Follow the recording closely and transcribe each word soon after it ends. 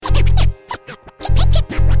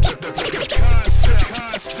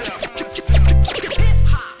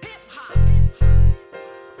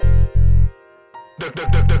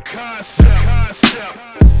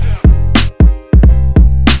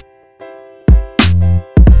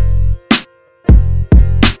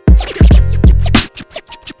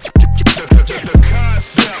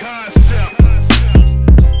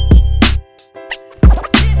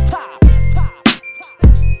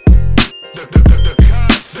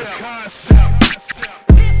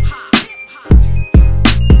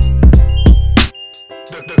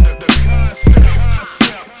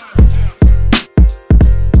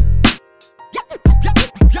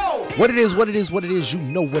is, what it is, what it is. You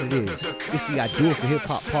know what it is. It's the I Do It For Hip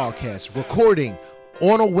Hop podcast, recording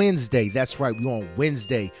on a Wednesday. That's right, we're on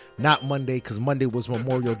Wednesday, not Monday, because Monday was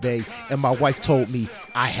Memorial Day, and my wife told me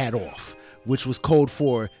I had off, which was code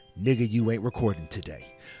for, nigga, you ain't recording today.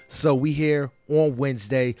 So we here on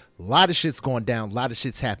Wednesday. A lot of shit's going down, a lot of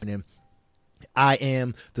shit's happening. I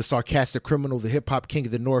am the sarcastic criminal, the hip-hop king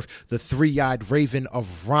of the north, the three-eyed raven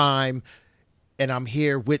of rhyme, and I'm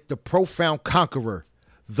here with the profound conqueror,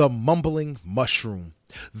 the mumbling mushroom,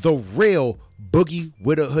 the real boogie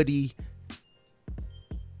with a hoodie,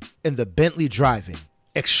 and the Bentley driving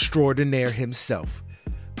extraordinaire himself.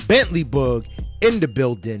 Bentley Boog in the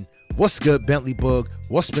building. What's good, Bentley Boog?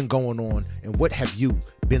 What's been going on, and what have you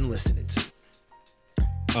been listening to?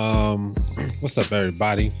 What's up,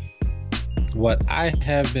 everybody? What I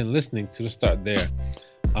have been listening to start there.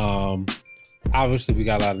 Obviously, we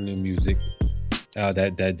got a lot of new music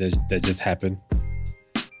that just happened.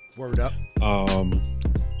 Word up.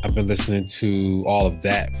 I've been listening to all of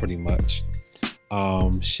that pretty much.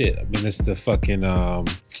 I've been listening to fucking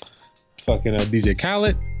DJ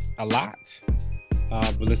Khaled a lot.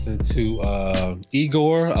 I've been listening to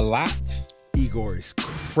Igor a lot. Igor is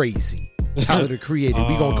crazy. Tyler the Creator.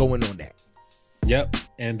 We gonna go in on that. Yep.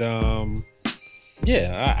 And I've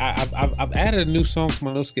added a new song to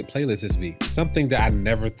my No Skip playlist this week. Something that I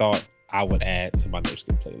never thought I would add to my No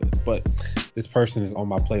Skip playlist, but this person is on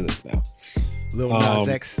my playlist now. Lil Nas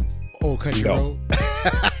X, Old Country Road.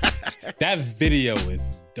 That video is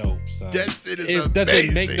dope, son. That shit is it amazing.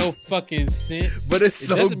 Doesn't make no fucking sense, but it's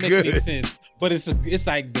so doesn't good. Make any sense, but it's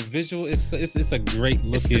like the visual. It's a great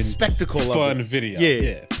looking, it's the spectacle, fun of it. video.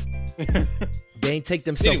 Yeah. They ain't take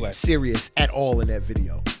themselves serious at all in that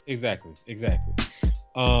video. Exactly.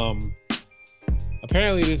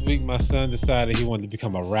 Apparently this week my son decided he wanted to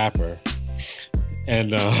become a rapper,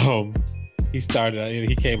 and he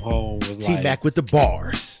came home was like T-Mac with the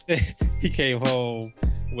bars. He came home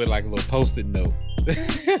with like a little post-it note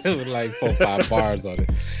with like 4 or 5 bars on it.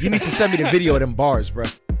 You need to send me the video of them bars, bro.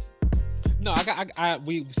 No,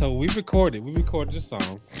 we recorded the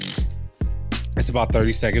song. It's about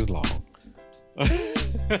 30 seconds long.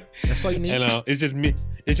 That's all you need. And it's just me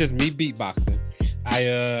beatboxing.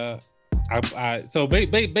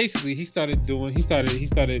 Basically he started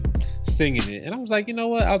singing it, and I was like, you know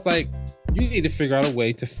what? I was like, you need to figure out a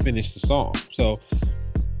way to finish the song. So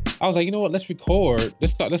I was like, you know what? Let's record.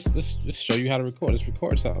 Let's show you how to record. Let's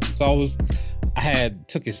record something. So I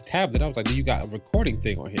took his tablet. I was like, do you got a recording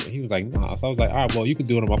thing on here? He was like, nah. So I was like, all right, well, you can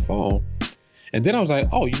do it on my phone. And then I was like,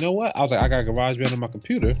 oh, you know what? I was like, I got GarageBand on my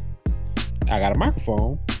computer. I got a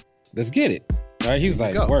microphone. Let's get it. All right. He was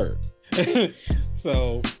like, word.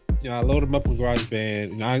 So, I loaded him up on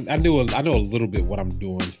GarageBand. I know a little bit what I'm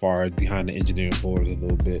doing as far as behind the engineering boards a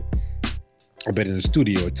little bit. I've been in a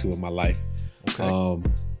studio or two in my life. Okay. I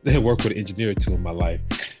worked with an engineer or two in my life.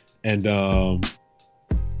 And so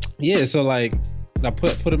like I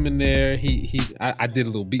put him in there. I did a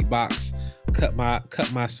little beatbox, cut my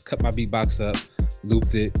beatbox up,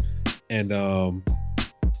 looped it, and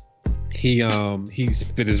he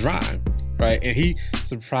spit his rhyme, right? And he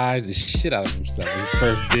surprised the shit out of himself when he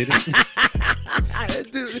first did it.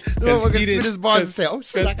 Dude, the motherfucker spit his bars and say, oh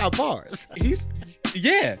shit, I got bars.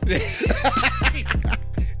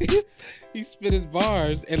 He spit his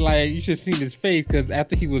bars, and like you should have seen his face, because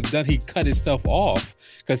after he was done, he cut himself off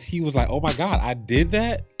because he was like, "Oh my god, I did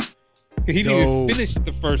that." He didn't even finish it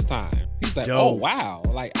the first time. He's like, "Oh wow,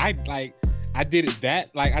 I did it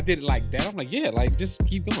that, like I did it like that." I'm like, "Yeah, like just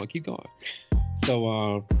keep going."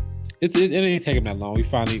 So it didn't take him that long. We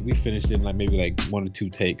finished it in like maybe like 1 or 2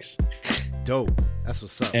 takes. Dope. That's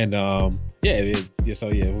what's up. And it is. Yeah, so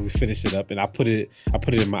yeah, when we finished it up, and I put it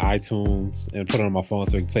in my iTunes and put it on my phone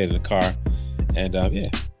so we can play it in the car. And yeah.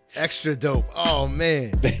 Extra dope. Oh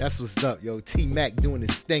man. That's what's up, yo. T-Mac doing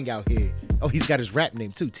his thing out here. Oh, he's got his rap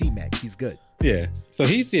name too, T-Mac. He's good. Yeah. So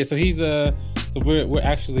we're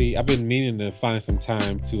actually, I've been meaning to find some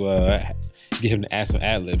time to get him to add some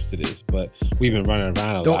ad-libs to this, but we've been running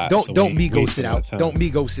around a lot. Don't me ghost it out. Don't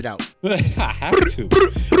me ghost it out. I have to.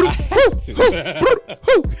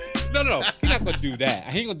 No, he's not gonna do that.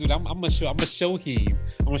 I ain't gonna do that. I'm gonna show him. I'm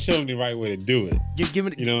gonna show him the right way to do it. Give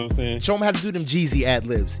it. You know what I'm saying? Show him how to do them Jeezy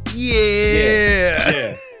ad-libs.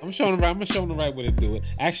 Yeah. I'm gonna show him the right way to do it.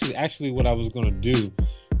 Actually, what I was gonna do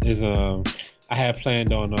is I had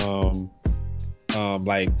planned on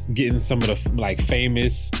like getting some of the like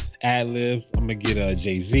famous ad-libs. I'm gonna get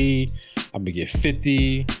Jay-Z. I'm gonna get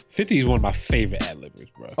 50. 50 is one of my favorite ad-libbers,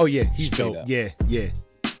 bro. Oh yeah, he's straight dope. Up. Yeah.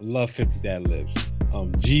 I love 50 ad-libs.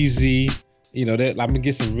 Jeezy, I'm gonna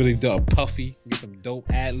get some really dope Puffy, get some dope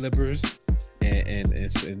ad-libbers,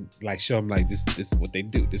 and like show him like this is what they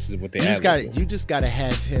do. This is what they. You just gotta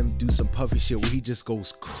have him do some puffy shit where he just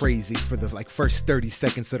goes crazy for the like first 30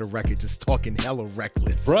 seconds of the record, just talking hella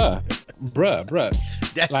reckless. Bruh.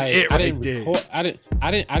 That's like, it right there.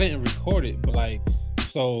 I didn't record it, but like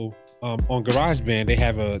so on GarageBand they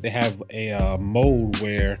have a mode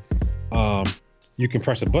where you can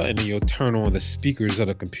press a button and you'll turn on the speakers of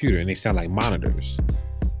the computer and they sound like monitors.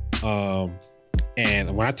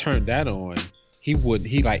 And when I turned that on, it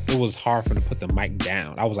was hard for him to put the mic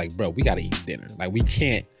down. I was like, bro, we gotta eat dinner. Like, we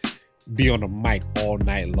can't be on the mic all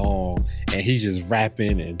night long and he's just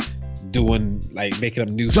rapping and doing like making up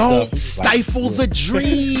new stuff. Don't stifle the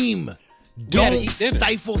dream. Don't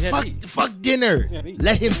stifle fuck dinner.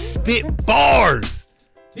 Let him spit bars.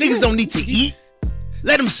 Niggas don't need to eat.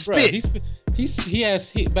 Let him spit.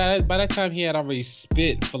 Bro, by that time he had already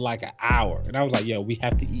spit for like an hour, and I was like, yo, we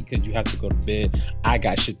have to eat because you have to go to bed. I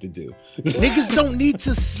got shit to do. Niggas don't need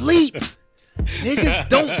to sleep. Niggas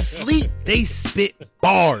don't sleep. They spit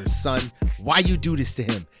bars, son. Why you do this to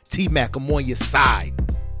him? T-Mac, I'm on your side.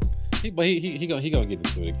 He gonna get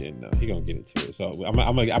into it again. No, he gonna get into it. So I'm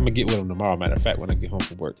gonna get with him tomorrow. Matter of fact, when I get home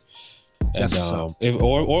from work. And, that's what's up.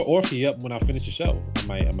 If he up when I finish the show,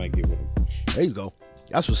 I might get with him. There you go.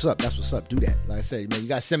 That's what's up. Do that. Like I said, man, you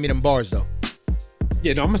gotta send me them bars though.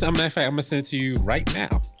 Yeah, no, matter of fact, I'm gonna send it to you right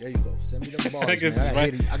now. There you go. Send me them bars,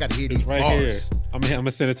 man. I gotta hear these right bars. Here. I'm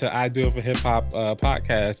gonna send it to I Do It For Hip Hop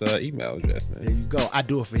podcast email address, man. There you go. I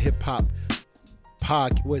Do It For Hip Hop I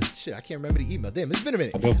can't remember the email. Damn, it's been a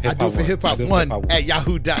minute. I do it for hip hop one at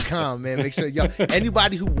yahoo.com, man. Make sure y'all,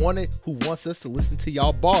 anybody who wants us to listen to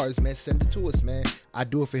y'all bars, man, send it to us, man. I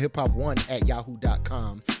do it for hip hop one at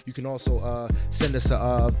yahoo.com. You can also send us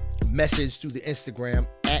a message through the Instagram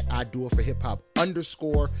at I do it for hip hop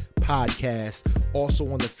 _podcast. Also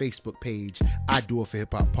on the Facebook page, I do it for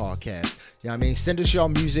hip hop podcast. You know what I mean? Send us y'all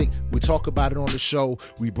music. We talk about it on the show.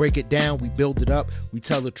 We break it down. We build it up. We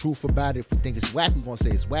tell the truth about it. If we think it's whack, we're going to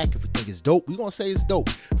say it's whack. If we think it's dope, we're going to say it's dope.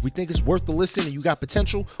 If we think it's worth the listen and you got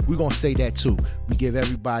potential, we're going to say that too. We give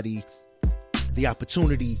everybody the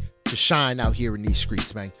opportunity to shine out here in these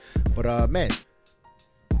streets, man. But, man,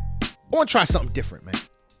 I want to try something different, man.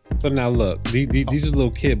 So now look, these are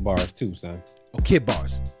little kid bars too, son. Oh, kid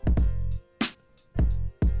bars.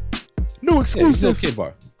 New exclusive. Little kid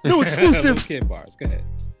bar. New exclusive. Little kid bars. Go ahead.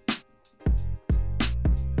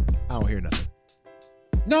 I don't hear nothing.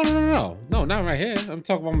 No, not right here. I'm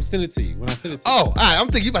talking about. I'm gonna send it to you when I send it to you. Oh, all right. I'm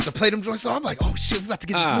thinking you about to play them joints. So I'm like, oh shit, we about to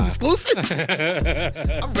get this new exclusive.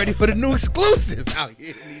 I'm ready for the new exclusive out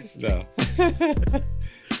here. No.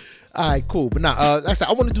 All right, cool. But now, like I said,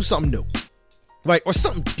 I want to do something new, right, or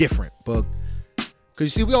something different, but.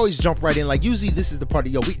 Because you see, we always jump right in. Like, usually this is the part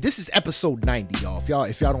of, this is episode 90, y'all.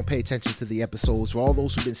 If y'all don't pay attention to the episodes, for all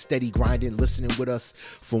those who've been steady grinding, listening with us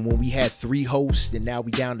from when we had 3 hosts and now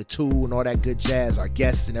we down to 2 and all that good jazz, our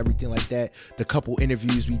guests and everything like that, the couple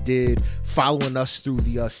interviews we did, following us through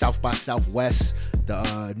the South by Southwest,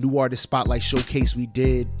 the New Artist Spotlight Showcase we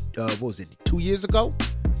did, what was it, 2 years ago?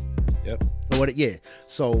 Yep. Yeah.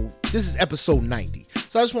 So this is episode 90.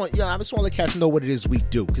 So I just want to let cats know what it is we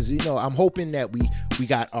do, because I'm hoping that we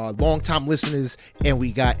got our long-time listeners, and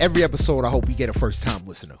we got every episode. I hope we get a first-time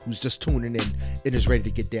listener who's just tuning in and is ready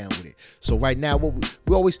to get down with it. So right now, we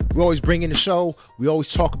always bring in the show. We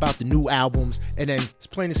always talk about the new albums, and then it's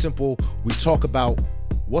plain and simple. We talk about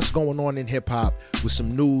what's going on in hip hop with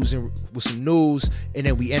some news, and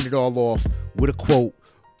then we end it all off with a quote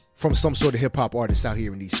from some sort of hip hop artist out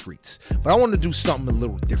here in these streets. But I want to do something a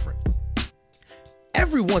little different.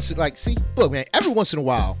 Every once in a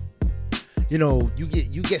while,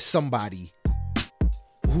 you get somebody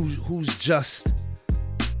who's just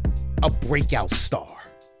a breakout star.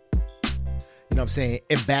 You know what I'm saying?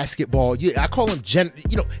 In basketball, I call them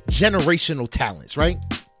generational talents, right?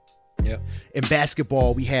 Yeah. In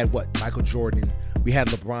basketball, we had Michael Jordan, we had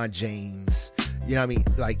LeBron James. You know what I mean?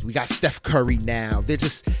 Like, we got Steph Curry now. They're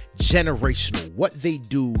just generational. What they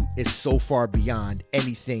do is so far beyond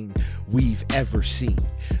anything we've ever seen.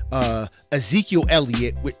 Ezekiel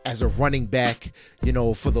Elliott as a running back,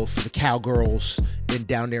 for the Cowgirls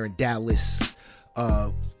down there in Dallas.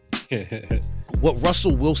 What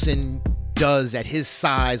Russell Wilson does at his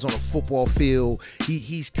size on a football field,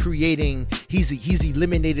 he's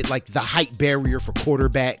eliminated like the height barrier for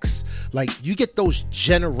quarterbacks. Like, you get those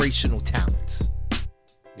generational talents.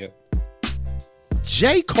 Yep.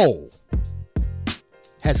 J. Cole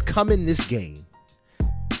has come in this game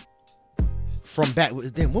from back.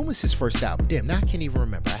 Damn, when was his first album? Damn, now I can't even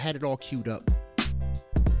remember. I had it all queued up,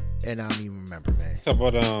 and I don't even remember, man.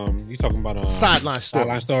 You talking about Sideline Story?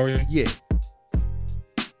 Sideline Story. Yeah.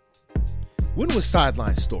 When was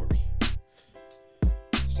Sideline Story?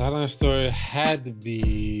 Sideline Story had to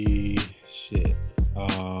be shit.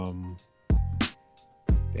 Damn,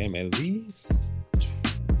 at least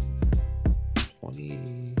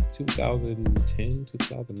 2010,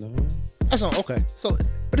 2009. That's all okay. So,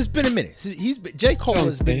 but it's been a minute. J. Cole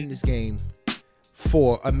has been in this game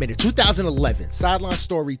for a minute. 2011, Sideline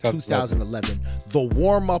Story, 2011. The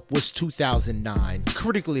Warm Up was 2009.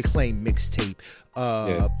 Critically acclaimed mixtape.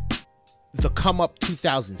 The Come Up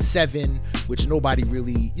 2007, which nobody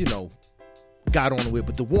really, got on with,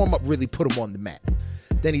 but the Warm Up really put him on the map.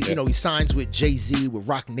 Then he signs with Jay-Z, with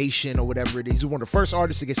Rock Nation or whatever it is. He's one of the first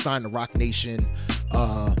artists to get signed to Rock Nation.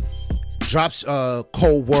 Drops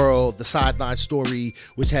Cold World, The Sideline Story,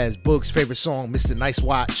 which has Boog's favorite song, Mr. Nice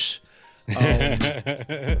Watch.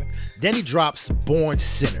 Then he drops Born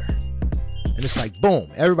Sinner. And it's like, boom.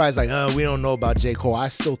 Everybody's like, we don't know about J. Cole. I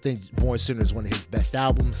still think Born Sinner is one of his best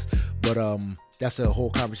albums. But that's a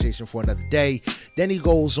whole conversation for another day. Then he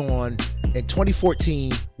goes on in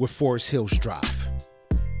 2014 with Forest Hills Drive.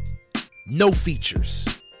 No features.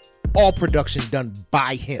 All production done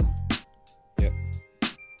by him. Yep.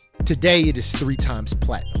 Today it is 3 times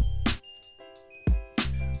platinum.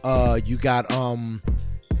 You got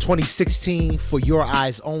 2016 For Your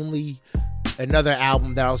Eyes Only. Another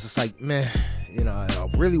album that I was just like, meh, I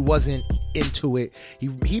really wasn't into it.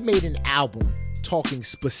 He made an album talking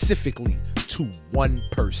specifically to one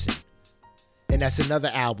person. And that's another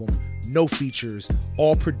album, no features,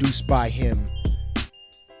 all produced by him.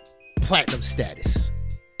 Platinum status.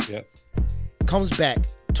 Yep. Comes back.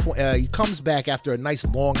 He comes back after a nice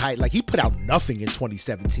long hike. Like, he put out nothing in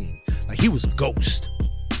 2017. Like, he was ghost.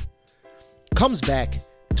 Comes back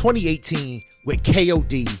 2018 with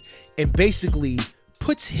KOD and basically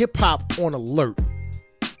puts hip hop on alert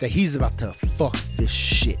that he's about to fuck this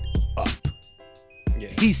shit up. Yeah.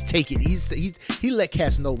 He let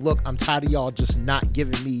cats know, look, I'm tired of y'all just not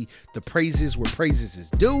giving me the praises where praises is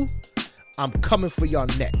due. I'm coming for y'all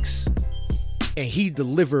next. And he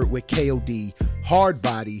delivered with KOD, Hard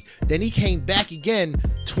Body. Then he came back again,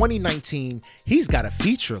 2019. He's got a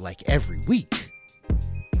feature like every week.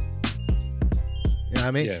 You know what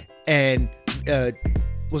I mean? Yeah. And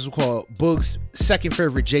what's it called? Boog's second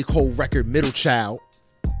favorite J. Cole record, Middle Child.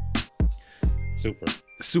 Super.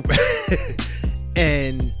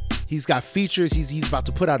 And he's got features. He's about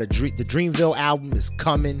to put out the Dreamville album is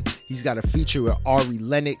coming. He's got a feature with Ari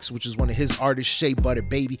Lennox, which is one of his artists, Shea Butter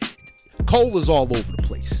Baby. Cole is all over the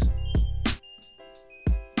place.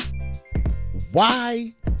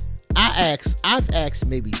 Why? I've asked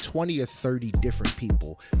maybe 20 or 30 different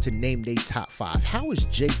people to name their top 5. How is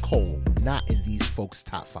J. Cole not in these folks'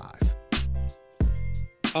 top 5?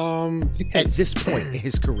 At this point in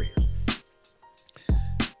his career.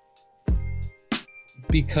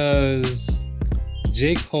 Because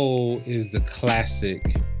J. Cole is the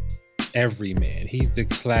classic everyman. He's the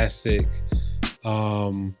classic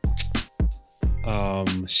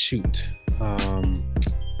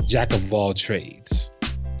jack of all trades.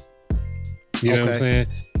 You know what I'm saying?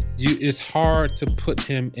 It's hard to put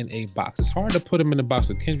him in a box. It's hard to put him in a box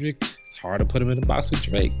with Kendrick. It's hard to put him in a box with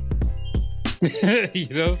Drake. You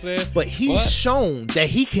know what I'm saying? But he's shown that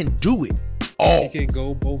he can do it all. He can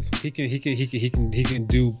go both. He can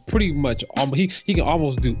do pretty much. He can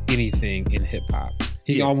almost do anything in hip hop.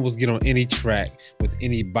 He can almost get on any track with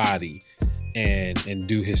anybody and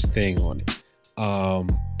do his thing on it.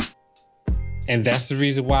 And that's the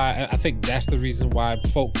reason why I think that's the reason why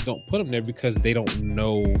folks don't put him there, because they don't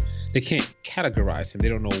know, they can't categorize him. They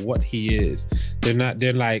don't know what he is.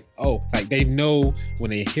 They're like, they know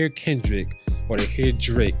when they hear Kendrick or they hear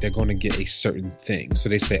Drake, they're going to get a certain thing. So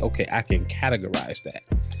they say, okay, I can categorize that.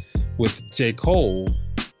 With J. Cole,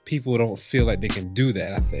 people don't feel like they can do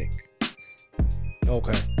that, I think.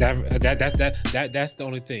 Okay. That's the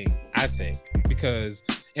only thing, I think, because,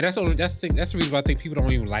 and that's the reason why I think people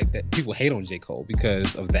don't even like that. People hate on J. Cole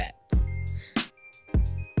because of that.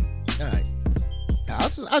 All right. I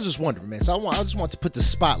just wonder, man. So I just want to put the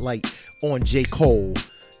spotlight on J. Cole,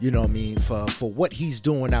 you know what I mean, for what he's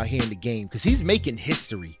doing out here in the game, because he's making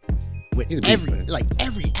history with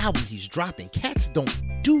every album he's dropping. Cats don't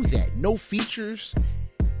do that. No features.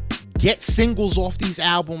 Get singles off these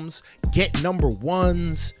albums. Get number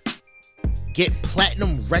ones. Get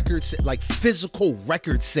platinum records, like physical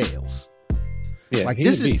record sales. Yeah, like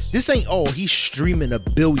this ain't he's streaming 1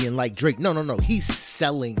 billion like Drake. No. He's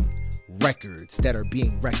selling records that are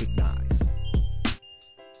being recognized.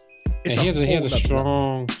 He has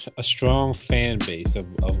a strong fan base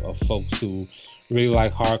of folks who really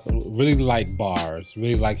like bars,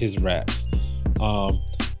 really like his raps.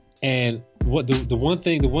 And what the one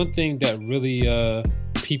thing that really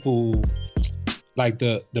people like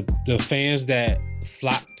the fans that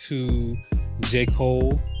flock to J.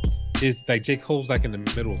 Cole is like J. Cole's like in the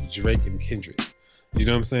middle of Drake and Kendrick. You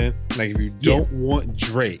know what I'm saying? Like if you don't want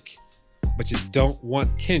Drake, but you don't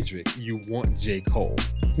want Kendrick, you want J. Cole.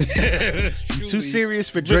 You're too serious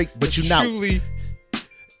for Drake, but you're not. You're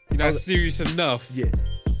not serious enough. Yeah.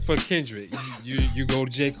 For Kendrick, you go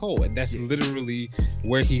to J. Cole, and that's literally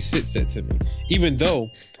where he sits at to me. Even though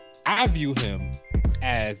I view him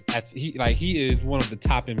as he is one of the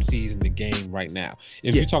top MCs in the game right now.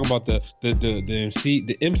 If you're talking about the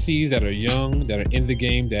MCs that are young, that are in the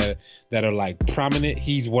game, that are like prominent,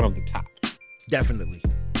 he's one of the top. Definitely.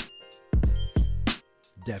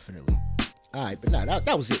 All right, but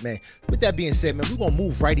that was it, man. With that being said, man, we're gonna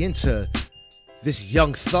move right into this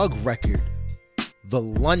Young Thug record, The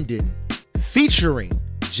London, featuring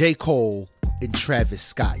J. Cole and Travis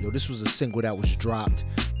Scott. Yo, this was a single that was dropped,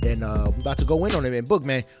 and we're about to go in on it, man. Boog,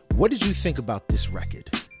 man, what did you think about this record?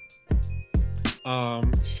 I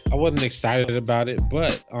wasn't excited about it,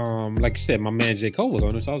 but like you said, my man J. Cole was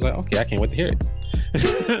on it, so I was like, okay, I can't wait to hear it.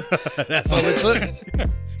 That's all it took.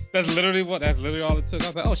 That's literally all it took. I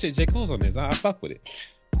was like, oh shit, J. Cole's on this. I fuck with it.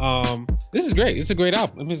 This is great. It's a great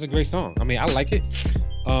album. I mean, it's a great song. I mean, I like it.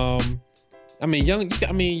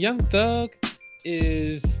 Young Thug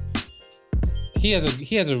is he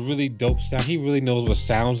has a really dope sound. He really knows what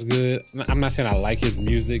sounds good. I'm not saying I like his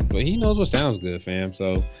music, but he knows what sounds good, fam.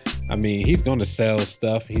 So, I mean, he's going to sell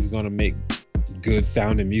stuff. He's going to make good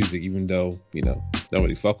sounding music, even though, don't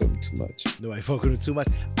really fuck with him too much. Nobody fuck with him too much.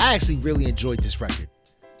 I actually really enjoyed this record.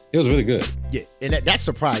 It was really good. Yeah, and that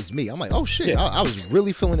surprised me. I'm like, oh shit, yeah. I was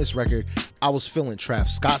really feeling this record. I was feeling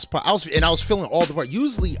Travis Scott's part. I was feeling all the part.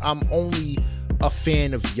 Usually, I'm only a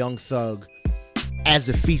fan of Young Thug as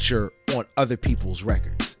a feature on other people's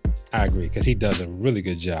records. I agree, because he does a really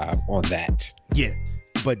good job on that. Yeah,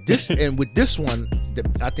 but this and with this one,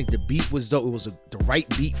 I think the beat was dope. It was the right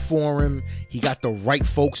beat for him. He got the right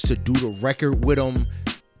folks to do the record with him,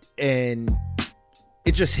 and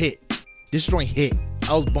it just hit. This joint hit.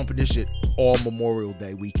 I was bumping this shit all Memorial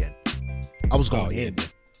Day weekend. I was going in.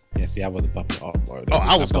 Yeah, see, I wasn't bumping all Memorial Day.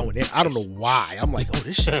 I was going in. I don't know why. I'm like, oh,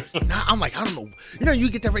 this shit is not. I'm like, I don't know. You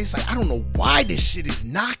get that race like, I don't know why this shit is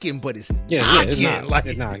knocking, but it's knocking.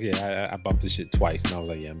 It's not. Yeah, I bumped this shit twice, and I was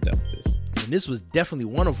like, yeah, I'm done with this. And this was definitely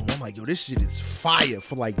one of them. I'm like, yo, this shit is fire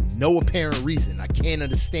for like no apparent reason. I can't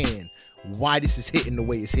understand why this is hitting the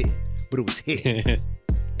way it's hitting, but it was hitting.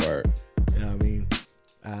 Word. You know what I mean?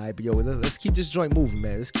 All right, but yo, let's keep this joint moving,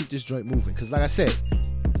 man. Let's keep this joint moving. Because like I said,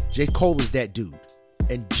 J. Cole is that dude.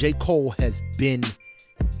 And J. Cole has been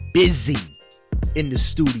busy in the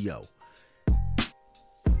studio.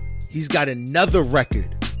 He's got another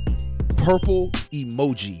record, Purple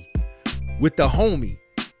Emoji, with the homie.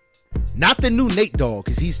 Not the new Nate Dogg,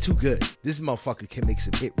 because he's too good. This motherfucker can make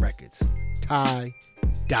some hit records. Ty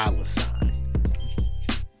Dolla $ign.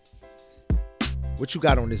 What you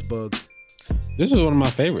got on this, Bug? This is one of my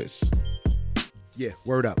favorites. Yeah,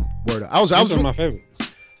 word up. I was one of my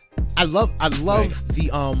favorites. I love the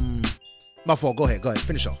my fault. Go ahead.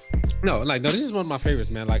 Finish off. No, this is one of my favorites,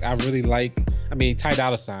 man. Like, I really like. I mean, Ty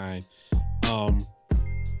Dolla $ign.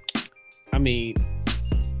 I mean,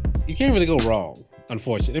 you can't really go wrong.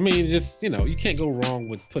 Unfortunately, I mean, just you can't go wrong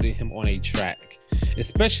with putting him on a track,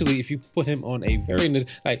 especially if you put him on a very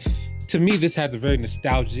to me, this has a very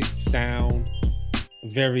nostalgic sound,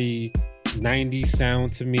 very 90s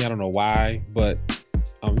sound to me. I don't know why, but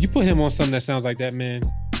you put him on something that sounds like that, man,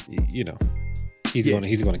 he's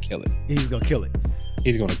gonna kill it. He's gonna kill it.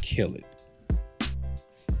 He's gonna kill it. I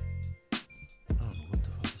don't know what the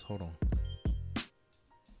fuck is. Hold on.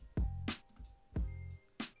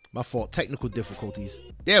 My fault. Technical difficulties.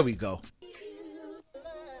 There we go.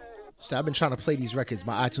 So I've been trying to play these records.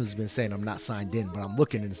 My iTunes has been saying I'm not signed in, but I'm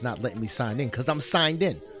looking and it's not letting me sign in because I'm signed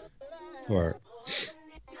in. Or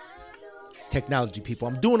technology, people.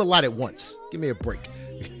 I'm doing a lot at once. Give me a break.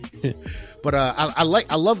 But I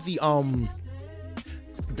love the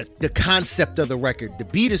concept of the record. The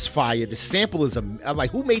beat is fire. The sample is I'm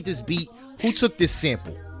like, who made this beat? Who took this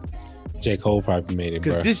sample? J. Cole probably made it,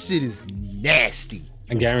 bro. Because this shit is nasty.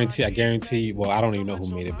 I guarantee. Well, I don't even know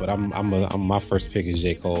who made it, but I'm my first pick is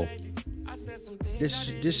J. Cole.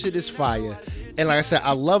 This shit is fire. And like I said,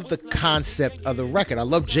 I love the concept of the record. I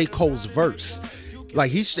love J. Cole's verse.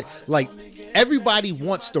 Like everybody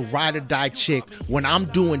wants the ride or die chick. When I'm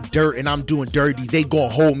doing dirt and I'm doing dirty, they gonna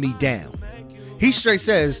hold me down. He straight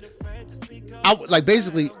says, I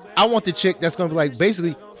want the chick that's gonna be like,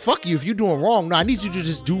 basically, fuck you if you're doing wrong. No, I need you to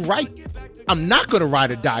just do right. I'm not gonna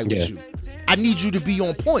ride or die with you. I need you to be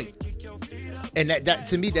on point. And that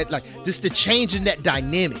to me, that like just the change in that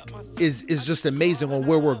dynamic is just amazing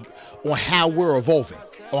on how we're evolving,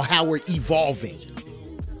 on how we're evolving.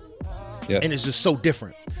 Yeah. And it's just so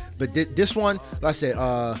different. But this one, like I said,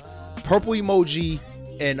 Purple Emoji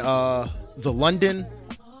and The London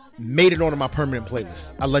made it onto my permanent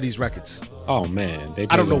playlist. I love these records. Oh man,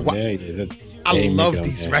 I don't know why. I love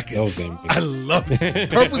these records. I love it.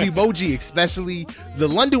 Purple Emoji, especially. The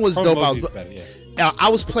London was dope. I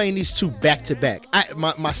was playing these two back to back.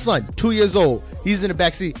 My son, 2 years old, he's in the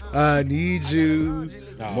back seat. I need you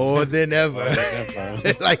more than ever.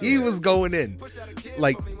 Like he was going in.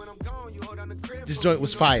 Like this joint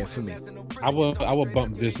was fire for me. I would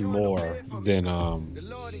bump this more than the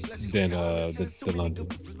London.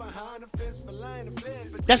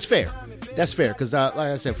 That's fair. Because like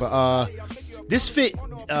I said, for this fit,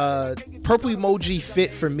 Purple Emoji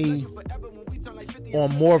fit for me on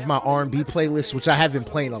more of my R&B playlist, which I have been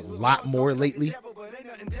playing a lot more lately.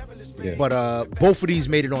 Yeah. But both of these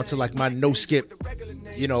made it onto like my no skip,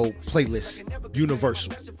 playlist,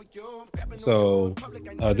 universal. So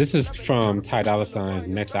this is from Ty Dolla $ign's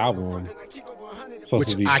next album, supposed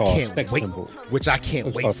to be called Sex Symbol. Which I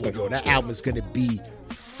can't wait for, yo. That album is gonna be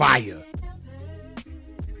fire.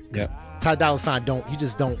 Yeah. Ty Dolla $ign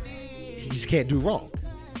he just can't do wrong.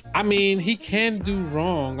 I mean, he can do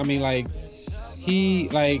wrong. I mean, I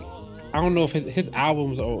don't know if his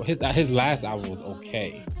albums or his last album was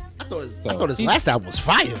okay. I thought his last album was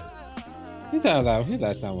fire. His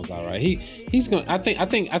last album was all right. He's gonna. I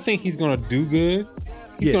think he's gonna do good.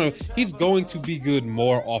 He's going to be good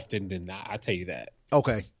more often than not. I tell you that.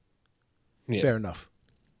 Okay. Yeah. Fair enough.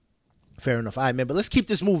 All right, man. But let's keep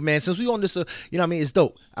this moving, man. Since we on this, it's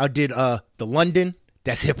dope. I did The London.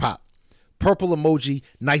 That's hip hop. Purple Emoji.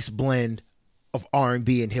 Nice blend of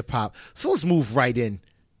R&B and hip hop. So let's move right in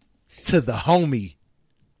to the homie,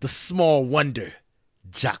 the small wonder,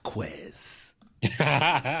 Jacquees.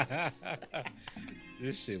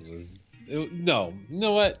 This shit was no. You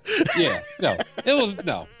know what? Yeah, no. It was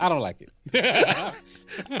no. I don't like it.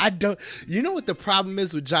 I don't. You know what the problem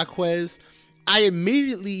is with Jacquees? I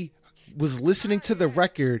immediately was listening to the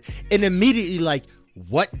record and immediately like,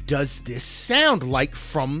 what does this sound like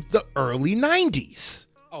from the early 90s?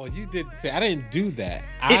 Oh, you did say I didn't do that.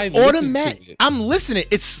 I'm listening.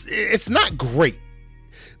 It's not great.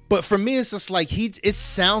 But for me, it's just like it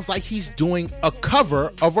sounds like he's doing a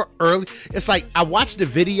cover of an early. It's like I watched the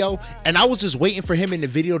video and I was just waiting for him in the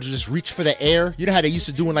video to just reach for the air. You know how they used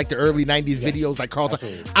to do in like the early 90s videos, like Carlton?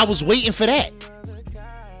 Absolutely. I was waiting for that.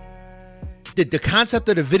 The concept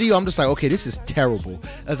of the video, I'm just like, okay, this is terrible.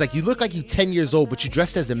 I was like, you look like you 10 years old, but you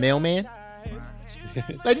dressed as a mailman.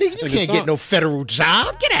 Like, nigga, you can't get no federal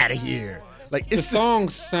job. Get out of here. Like, the song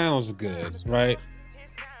sounds good, right?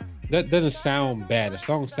 That doesn't sound bad. The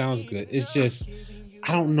song sounds good. It's just,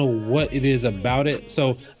 I don't know what it is about it.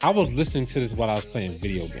 So I was listening to this while I was playing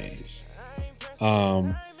video games.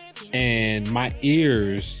 And my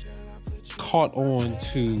ears caught on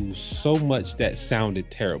to so much that sounded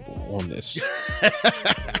terrible on this.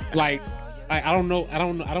 I don't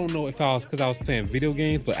know if I was because I was playing video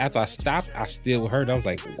games, but after I stopped, I still heard. I was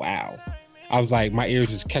like, wow. I was like, my ears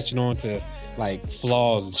was catching on to like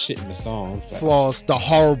flaws and shit in the song. Like, flaws, the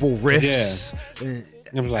horrible riffs. Yeah.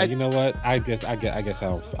 I was like, you know what? I guess I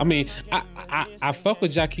don't. I mean, I fuck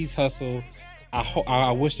with Jacquees Hustle.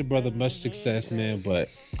 I wish the brother much success, man. But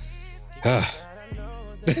yeah,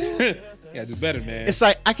 do better, man. It's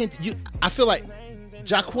like I feel like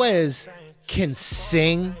Jacquees can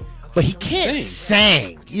sing, but he can't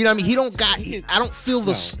sing. You know what I mean? He don't got. I don't feel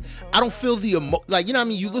the. No. I don't feel the like, you know what I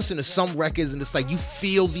mean? You listen to some records and it's like you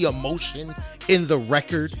feel the emotion in the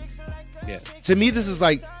record. Yeah. To me, this is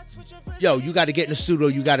like, yo, you got to get in the studio.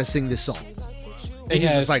 You got to sing this song. And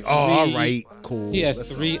he's just like, oh, all right, cool. He has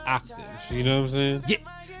 3 octaves. You know what I'm saying? Yeah.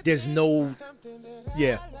 There's no.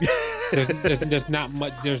 Yeah. there's not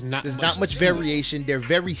much. There's not much variation. They're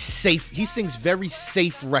very safe. He sings very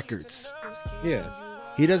safe records. Yeah.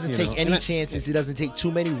 He doesn't take any chances. He doesn't take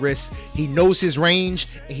too many risks. He knows his range,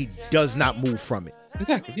 and he does not move from it.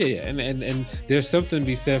 Exactly. Yeah. And there's something to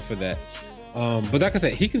be said for that. But like I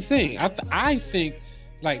said, he can sing. I think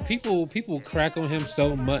like people crack on him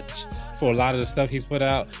so much for a lot of the stuff he put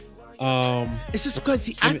out. It's just because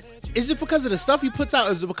is it because of the stuff he puts out?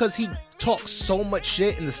 Or is it because he talks so much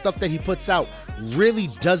shit and the stuff that he puts out really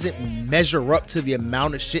doesn't measure up to the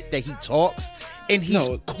amount of shit that he talks? And he's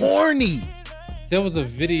corny. There was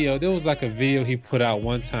like a video he put out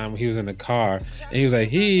one time when he was in the car and he was like,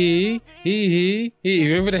 he,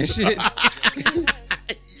 remember that shit? Yeah.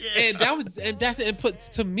 And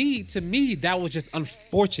to me, that was just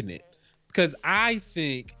unfortunate. because I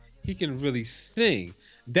think he can really sing.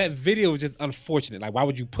 That video was just unfortunate. Like, why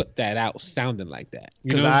would you put that out sounding like that?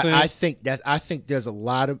 You know what I'm saying? I think there's a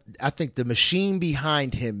lot of. I think the machine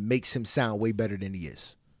behind him makes him sound way better than he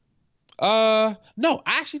is. No,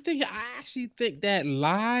 I actually think that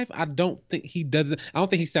live, I don't think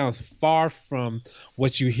he sounds far from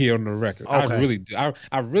what you hear on the record. Okay. I really do.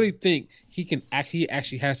 I really think he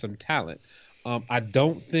actually has some talent. I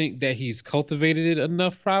don't think that he's cultivated it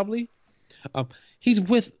enough, probably. He's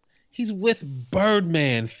with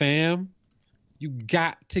Birdman, fam. You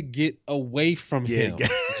got to get away from him,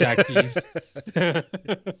 Jacquees.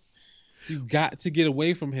 You got to get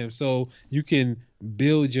away from him so you can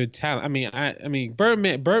build your talent. I mean,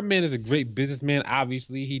 Birdman is a great businessman.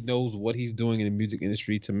 Obviously, he knows what he's doing in the music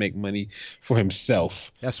industry to make money for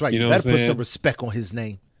himself. That's right. You better put some respect on his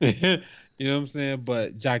name. You know what I'm saying?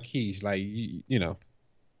 But Jacquees, like, you know,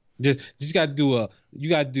 just got to do a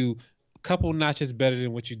couple notches better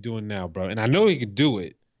than what you're doing now, bro. And I know he can do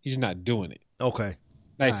it. He's not doing it. Okay.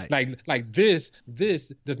 Like this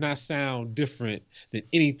does not sound different than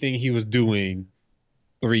anything he was doing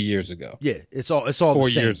 3 years ago. Yeah, it's all 4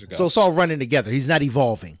 the same. years ago. So it's all running together. He's not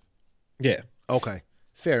evolving. Yeah. Okay.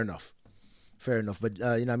 Fair enough. But you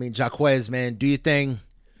know what I mean, Jacquees, man, do your thing.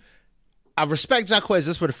 I respect Jacquees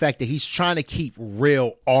just for the fact that he's trying to keep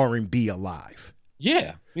real R&B alive.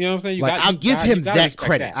 Yeah. You know what I'm saying? I'll give him that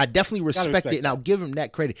credit. I definitely respect it, and I'll give him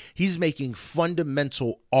that credit. He's making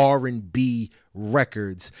fundamental R&B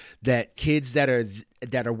records that kids that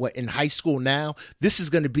are what in high school now, this is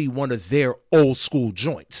going to be one of their old school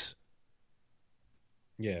joints.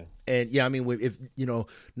 Yeah. And yeah, I mean, if you know,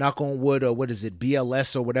 knock on wood, or what is it,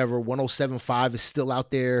 BLS or whatever, 107.5 is still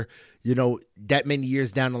out there, you know, that many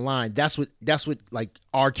years down the line. That's what like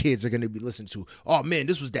our kids are going to be listening to. Oh man,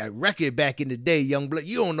 this was that record back in the day, young blood.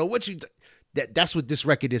 You don't know what that's what this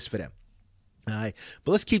record is for them. All right,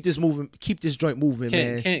 but let's keep this joint moving,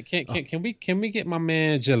 man. Can we get my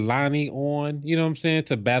man Jelani on? You know what I'm saying,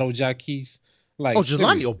 to battle Jacquees? Like,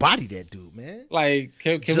 Jelani will body that dude, man. Like,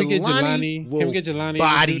 can we get Jelani? Can we get Jelani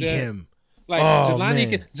body to do that? Him? Like,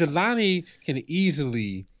 Jelani can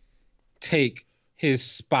easily take his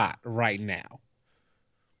spot right now.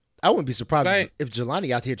 I wouldn't be surprised if Jelani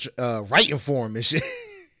out here writing for him and shit.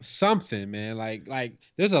 Something, man. Like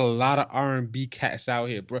there's a lot of R&B cats out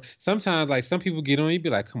here, bro. Sometimes, like, some people get on, you be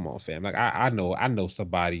like, come on, fam. Like, I know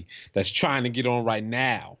somebody that's trying to get on right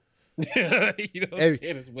now. You know,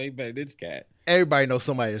 it's way better than this cat. Everybody knows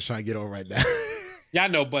somebody that's trying to get on right now. Yeah, I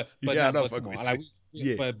know, but come on, like,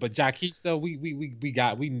 but Jacquees though,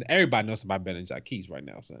 everybody knows somebody better than Jacquees right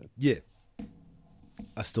now, son. Yeah,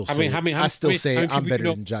 I still say I'm better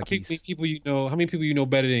than Jacquees. How many people you know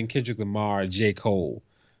better than Kendrick Lamar, J. Cole?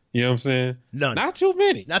 You know what I'm saying? None. Not too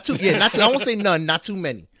many. Not too. Yeah, not too. I won't say none. Not too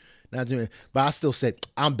many. But I still said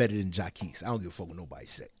I'm better than Jacquees. I don't give a fuck what nobody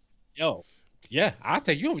say. Yo. Yeah, I'll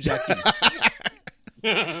take you over Jacquees.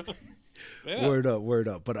 Yeah. Word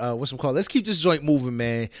up. But what's it called? Let's keep this joint moving,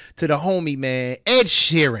 man. To the homie, man, Ed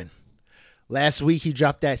Sheeran. Last week he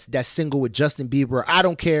dropped that single with Justin Bieber. I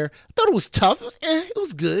Don't Care. I thought it was tough. It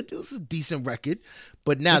was good. It was a decent record.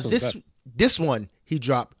 But now this one he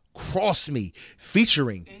dropped, Cross Me,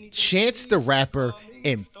 featuring Chance the Rapper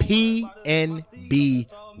and PNB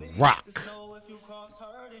Rock.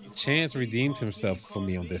 Chance redeemed himself for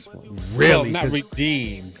me on this one. Really? Well, not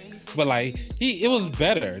redeemed, but like it was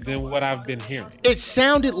better than what I've been hearing. It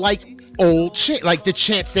sounded like old Chance, like the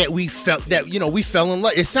Chance that we felt that, you know, we fell in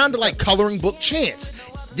love. It sounded like coloring book Chance.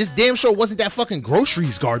 This damn show wasn't that fucking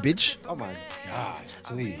groceries garbage. Oh my gosh,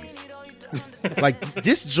 please. Like,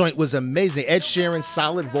 this joint was amazing. Ed Sheeran,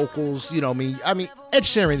 solid vocals. You know, I mean, Ed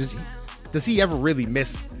Sheeran, does he ever really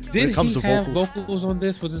miss when it comes to vocals? Did he have vocals on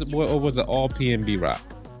this? Or was it all PNB Rock?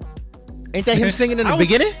 Ain't that him singing in the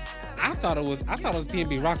beginning? I thought it was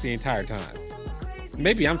PNB Rock the entire time.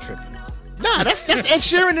 Maybe I'm tripping. Nah, that's Ed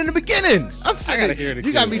Sheeran in the beginning. I'm saying,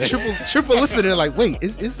 you got me triple listening. Like, wait,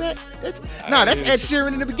 is that? That's Ed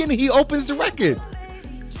Sheeran in the beginning. He opens the record.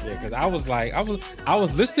 Yeah, because I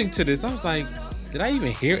was listening to this. I was like, did I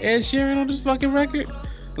even hear Ed Sheeran on this fucking record?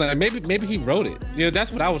 Like, maybe he wrote it. You know,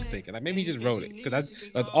 that's what I was thinking. Like, maybe he just wrote it, because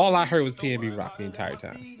that's all I heard was PNB Rock the entire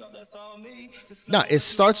time. No, it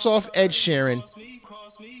starts off Ed Sheeran.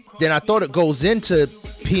 Then I thought it goes into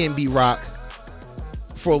PNB Rock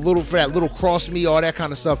for that little Cross Me, all that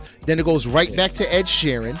kind of stuff. Then it goes right back to Ed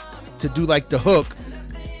Sheeran to do like the hook.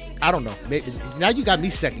 I don't know. Now you got me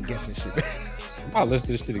second guessing shit. I'll listen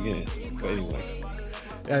to this shit again. But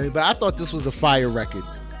anyway. But I thought this was a fire record.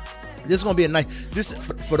 This is gonna be a nice. This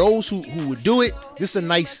for those who would do it. This is a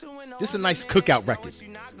nice cookout record.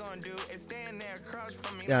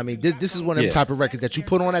 Yeah, I mean, this is one of them type of records that you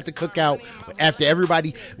put on at the cookout after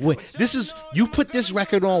everybody. You put this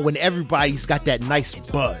record on when everybody's got that nice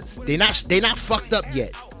buzz. They not fucked up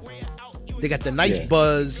yet. They got the nice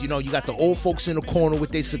buzz. You know, you got the old folks in the corner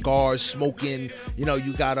with their cigars smoking. You know,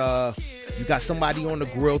 you got somebody on the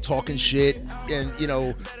grill talking shit, and you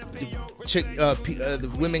know,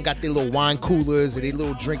 the women got their little wine coolers and their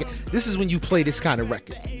little drinking. This is when you play this kind of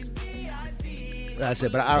record. Like I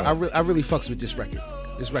said, but I really fucks with this record.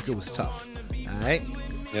 This record was tough. All right.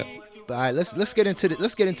 Yep. All right. Let's get into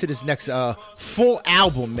this next full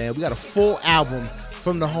album, man. We got a full album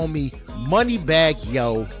from the homie Moneybagg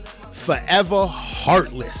Yo, Forever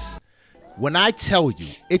Heartless. When I tell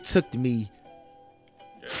you, it took me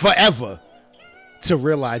forever to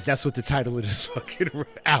realize that's what the title of this fucking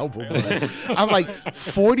album was. I'm like,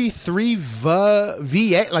 43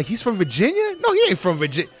 VA? Like, he's from Virginia? No, he ain't from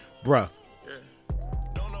Virginia. Bruh.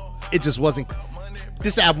 It just wasn't,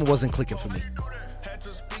 this album wasn't clicking for me.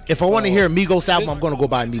 If I want to hear a Migos album, I'm going to go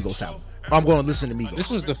buy a Migos album. I'm going to listen to Migos.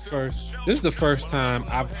 This is the first time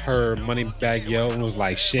I've heard Moneybagg Yo and was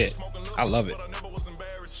like, shit, I love it.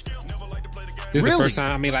 This is the first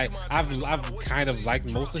time. I mean, like, I've kind of liked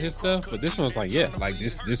most of his stuff, but this one was like, yeah, like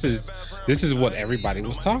this is what everybody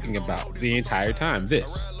was talking about the entire time.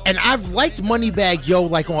 And I've liked Moneybagg Yo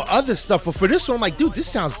like on other stuff, but for this one, I'm like, dude, this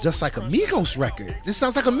sounds just like a Migos record. This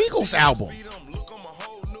sounds like a Migos album.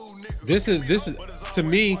 This is to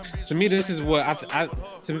me. This is what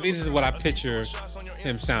this is what I picture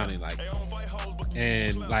him sounding like,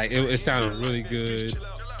 and like it sounded really good.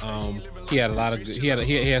 He had a lot of good, he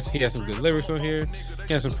had some good lyrics on here.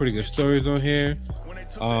 He had some pretty good stories on here.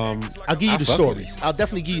 I'll give you the stories. I'll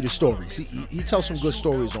definitely give you the stories. He tells some good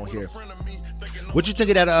stories on here. What'd you think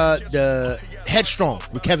of that? The Headstrong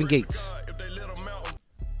with Kevin Gates.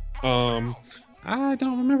 I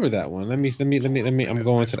don't remember that one. Let me. I'm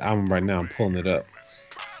going to the album right now. I'm pulling it up.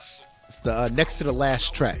 It's the next to the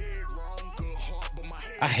last track.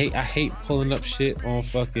 I hate pulling up shit on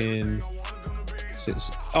fucking.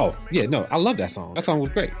 Oh yeah, no, I love that song. That song was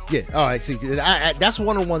great. Yeah. All right. See, that's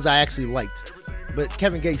one of the ones I actually liked. But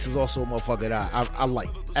Kevin Gates is also a motherfucker that I like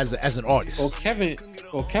as an artist. Well,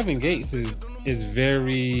 Kevin Gates is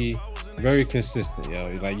very, very consistent,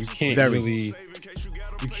 yo. Like you can't really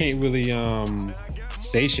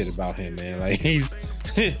say shit about him, man. Like he's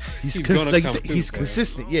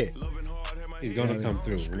consistent, yeah. He's gonna come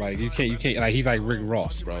through. Like you can't. Like he's like Rick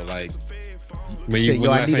Ross, bro. Like when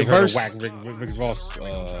I need a verse. Whack Rick Ross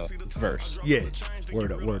verse. Yeah.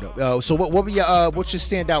 Word up. So what were your what's your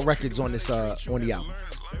standout records on this on the album?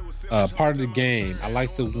 Part of the Game. I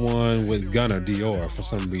like the one with Gunna Dior for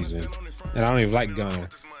some reason, and I don't even like Gunna.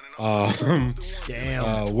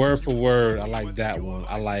 Damn. Word for Word, I like that one.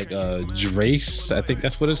 I like Drace, I think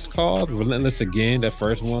that's what it's called. Relentless Again, that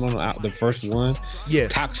first one on the first one. Yeah.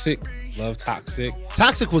 Toxic, love Toxic.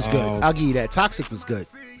 Toxic was good. I'll give you that. Toxic was good.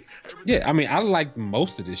 Yeah, I mean, I liked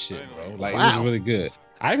most of this shit, bro. Like, It was really good.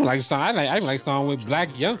 I even like a song. I even like a song with Black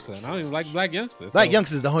Youngster. And I don't even like Black Youngster. Black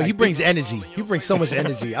Youngster's the homie. He brings energy. He brings so much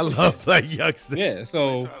energy. I love Black Youngster. Yeah.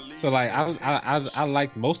 So like I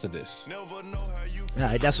like most of this. All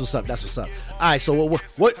right, that's what's up. All right, so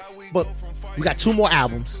what? But we got 2 more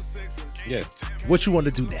albums. Yeah. What you want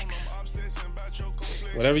to do next?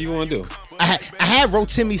 Whatever you want to do. I had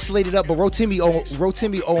Rotimi slated up, but Rotimi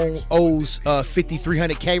owes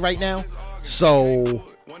 5,300K right now. So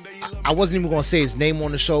I wasn't even gonna say his name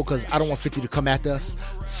on the show because I don't want 50 to come after us.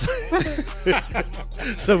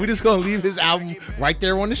 So we're just gonna leave his album right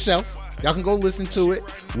there on the shelf. Y'all can go listen to it.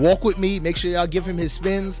 Walk with me. Make sure y'all give him his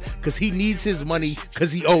spins because he needs his money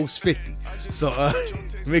because he owes 50. So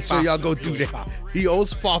make sure y'all go do that. He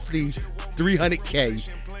owes Fofty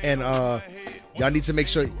 300K, and y'all need to make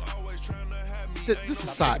sure. This is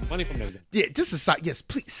side. Money from everything. Yeah, this is side. Yes,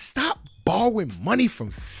 please stop borrowing money from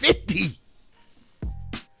 50.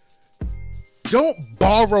 Don't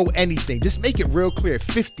borrow anything. Just make it real clear.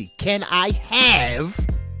 50. Can I have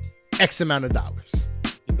X amount of dollars?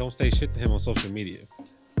 And don't say shit to him on social media.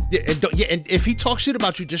 Yeah, and if he talks shit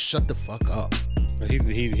about you, just shut the fuck up.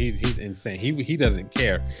 He's insane. He doesn't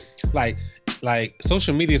care. Like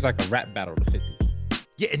social media is like a rap battle to 50.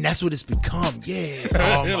 Yeah, and that's what it's become. Yeah.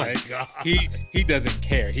 Oh my like, god. He doesn't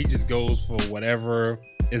care. He just goes for whatever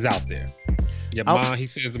is out there. Yeah, man. He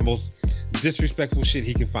says the most disrespectful shit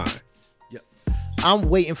he can find. Yeah. I'm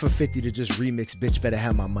waiting for 50 to just remix "Bitch Better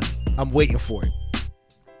Have My Money." I'm waiting for it.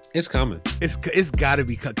 It's coming. It's gotta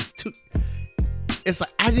be cut. It's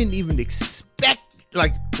like I didn't even expect.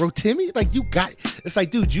 Like Rotimi, like you got. It's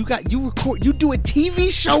like, dude, you record. You do a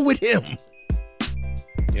TV show with him.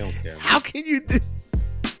 You don't care. How can you do?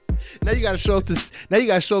 Now you gotta show up to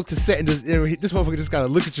set, and this motherfucker just gotta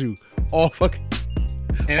look at you all fucking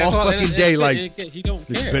day like he don't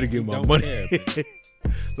care. Better give me my money.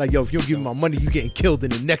 Like, yo, if you don't give me my money, you getting killed in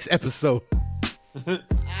the next episode.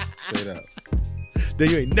 Straight up. Then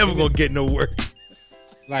you ain't never gonna get no work.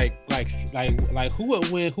 Like who would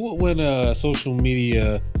win a social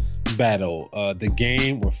media battle? The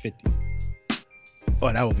Game or 50?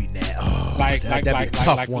 Oh, that would be mad. Oh, that'd be a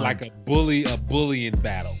tough one. Like a bullying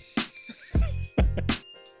battle.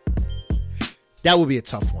 That would be a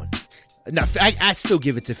tough one. No, I'd still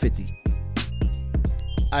give it to 50.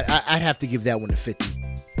 I'd have to give that one to 50.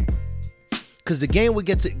 Because the game would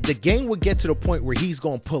get to the point where he's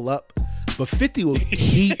gonna pull up, but 50 will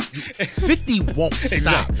 50 won't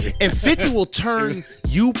stop. Exactly. And 50 will turn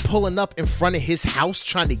you pulling up in front of his house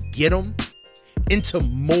trying to get him into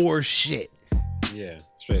more shit. Yeah,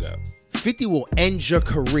 straight up. 50 will end your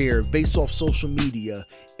career based off social media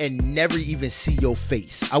and never even see your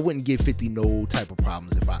face. I wouldn't give 50 no type of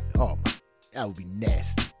problems that would be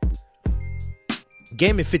nasty.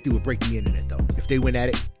 Game and 50 would break the internet though. If they went at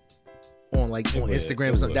it on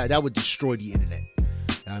Instagram or something, that would destroy the internet.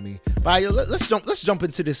 I mean, but let's jump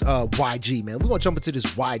into this YG, man. We're gonna jump into this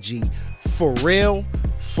YG for real.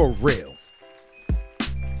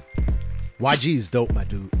 YG is dope, my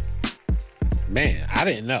dude. Man, I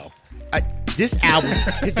didn't know. This album,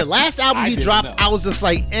 the last album he dropped, I was just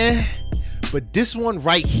like, eh. But this one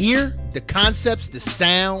right here, the concepts, the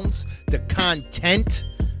sounds, the content,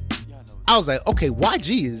 I was like, okay,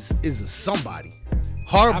 YG is a somebody.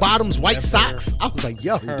 Hard bottoms, white socks. I was like,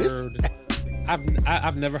 yo,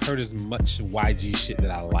 I've never heard as much YG shit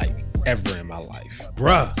that I like ever in my life,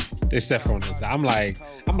 bruh. Except for this, I'm like,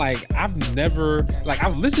 I've never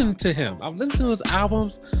I've listened to him. I've listened to his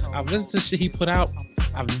albums. I've listened to shit he put out.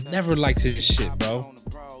 I've never liked his shit, bro.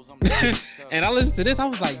 And I listened to this. I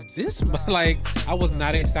was like, I was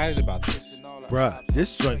not excited about this, bruh.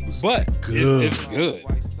 This joint was good. It's good.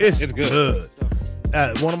 It's good.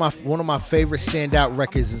 One of my favorite standout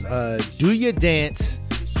records is "Do Your Dance,"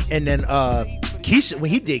 and then Keisha, when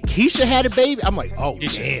he did Keisha Had a Baby, I'm like, oh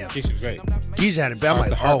damn, Keisha's great. Keisha Had a Baby, I'm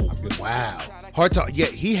like, oh wow. Hard Talk, yeah,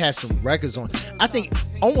 he has some records on. I think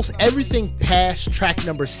almost everything past track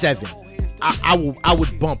number 7, I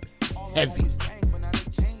would bump heavy.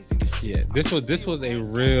 Yeah, this was a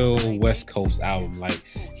real West Coast album. Like,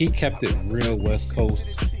 he kept it real West Coast.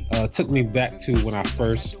 Took me back to when I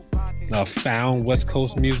first found West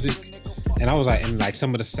Coast music, and I was like, and like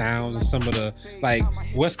some of the sounds and some of the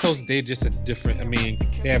West Coast, they just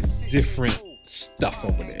they have different stuff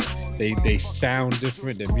over there. They sound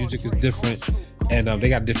different. Their music is different, and they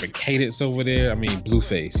got different cadence over there. I mean,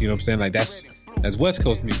 Blueface, you know what I'm saying? Like that's West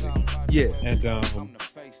Coast music. Yeah, and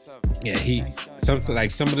yeah, some of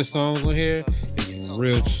the songs on here is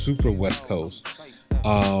real super West Coast.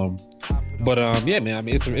 Yeah, man. I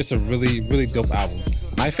mean, it's a really, really dope album.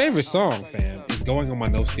 My favorite song, fam, is going on my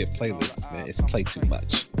no skip playlist. Man, it's Play Too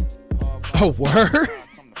Much. Oh, word?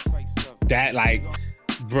 That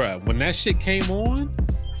bruh, when that shit came on,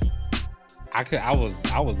 I was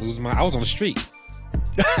losing I was on the street.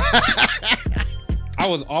 I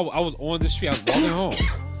was on the street. I was walking home,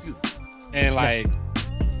 and I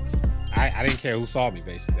didn't care who saw me.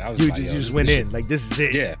 Basically, I was you just went in like, this is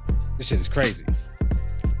it. Yeah, this shit is crazy.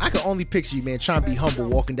 I can only picture you, man, trying to be humble,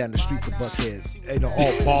 walking down the streets of Buckhead,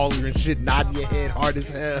 all baller and shit, nodding your head hard as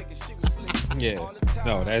hell. Yeah,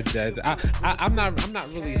 no, that's I'm not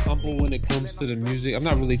really humble when it comes to the music. I'm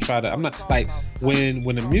not really I'm not when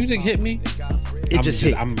the music hit me, it just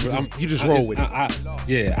hit. You just roll with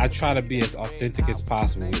it. I try to be as authentic as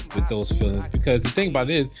possible with those feelings, because the thing about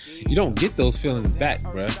it is, you don't get those feelings back,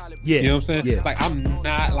 bro. Yeah, you know what I'm saying? Yeah. I'm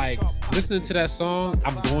not listening to that song,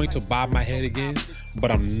 I'm going to bob my head again,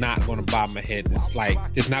 but I'm not going to bob my head.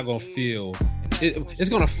 It's not going to feel. It's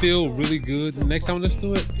gonna feel really good the next time I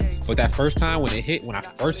listen to it, but that first time when I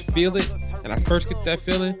first feel it and I first get that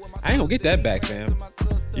feeling, I ain't gonna get that back, fam.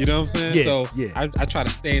 You know what I'm saying? Yeah, so yeah. I try to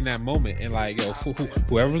stay in that moment and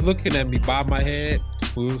whoever's looking at me bob my head,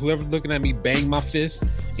 whoever's looking at me bang my fist,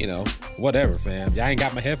 whatever, fam. Y'all ain't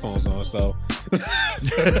got my headphones on, so.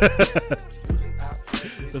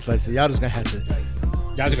 It's like, so y'all just gonna have to.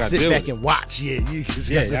 Y'all just sit back and watch. Yeah,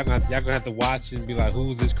 y'all gonna have to watch and be like,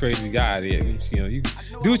 who's this crazy guy? You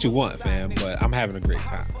do what you want, fam. But I'm having a great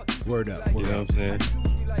time. Word up. You know what I'm saying?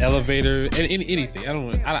 Elevator and anything.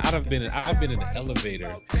 I've been in an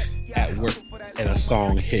elevator at work and a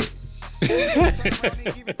song hit.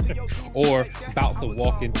 Or about to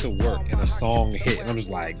walk into work and a song hit, and I'm just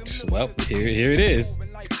like, well, here it is.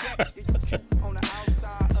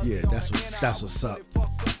 Yeah, that's what's up.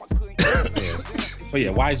 Yeah. But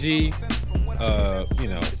yeah, YG, you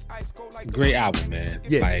know, great album, man.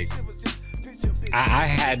 Yeah. Like, I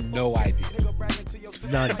had no idea.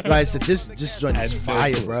 None. Like I said, this joint is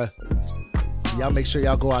fire, bruh. So y'all make sure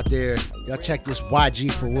y'all go out there. Y'all check this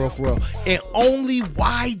YG for real. And only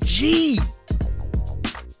YG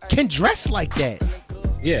can dress like that.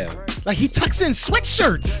 Yeah. Like he tucks in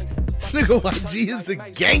sweatshirts. This nigga YG is a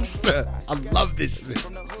gangster. I love this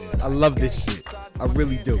shit. I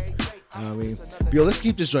really do. I mean, yo, let's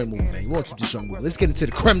keep this joint moving, man. We want to keep this joint moving. Let's get into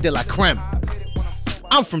the creme de la creme.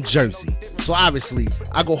 I'm from Jersey, so obviously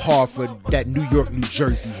I go hard for that New York, New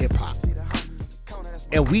Jersey hip hop.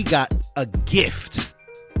 And we got a gift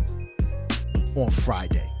on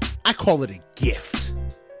Friday. I call it a gift.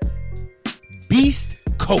 Beast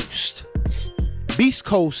Coast. Beast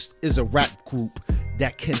Coast is a rap group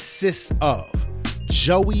that consists of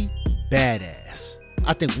Joey Badass,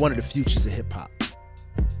 I think one of the futures of hip hop,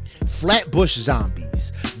 Flatbush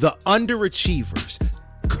Zombies, The Underachievers,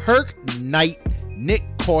 Kirk Knight, Nick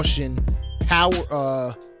Caution,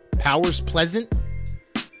 Powers Pleasant,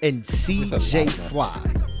 and CJ Fly.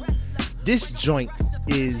 This joint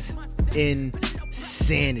is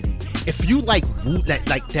insanity. If you like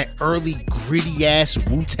that early gritty ass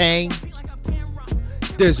Wu-Tang,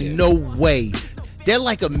 there's no way. They're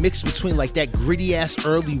like a mix between like that gritty ass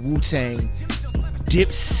early Wu-Tang,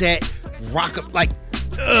 Dipset, rock up, like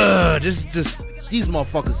just these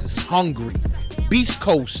motherfuckers is hungry. Beast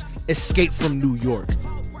Coast, Escape from New York.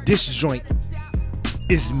 This joint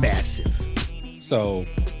is massive. So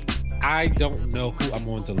I don't know who I'm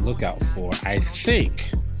going to look out for. I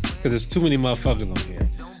think, because there's too many motherfuckers on here,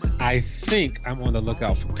 I think I'm on the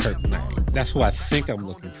lookout for Kirk Knight. That's who I think I'm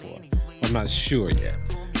looking for. I'm not sure yet.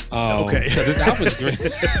 Okay. So this album's great.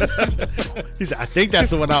 He said, I think that's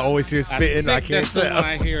the one I always hear spitting. I can't that's the one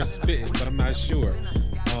I hear spitting, but I'm not sure.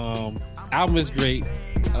 Album is great.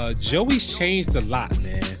 Joey's changed a lot,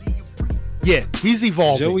 man. Yeah, he's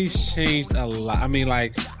evolving. Joey's changed a lot. I mean,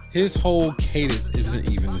 like, his whole cadence isn't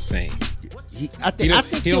even the same. I think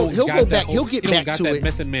he'll go back. He'll get back to it. He don't got that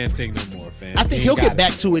Method Man thing no more, fam. I think he'll get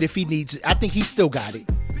back to it if he needs it. I think he still got it.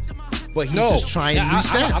 But he's just trying new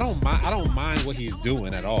sounds. I don't mind what he's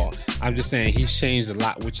doing at all. I'm just saying he's changed a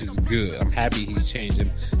lot, which is good. I'm happy he's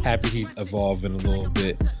changing. Happy he's evolving a little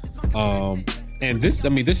bit. And this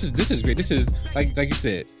is great. This is like you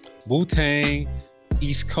said, Wu-Tang,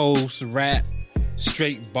 East Coast rap,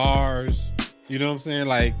 straight bars. You know what I'm saying?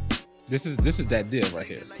 Like this is that deal right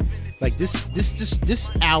here. Like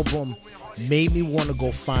this album made me want to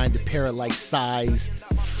go find a pair of like size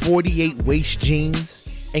 48 waist jeans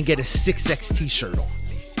and get a 6X t-shirt on.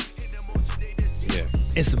 Yeah.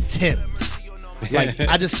 And some Timbs. Like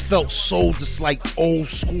I just felt so just like old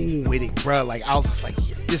school with it, bro. Like I was just like,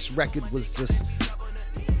 yeah, this record was just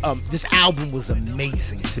this album was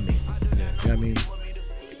amazing to me. Yeah. You know what I mean?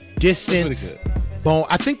 Distance, Bone.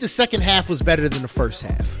 I think the second half was better than the first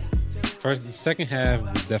half. The second half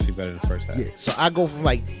was definitely better than the first half. Yeah, so I go from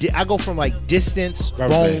like Distance, Rubber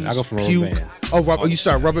Bones, Band. I go from Puke. Rubber Band. Oh, you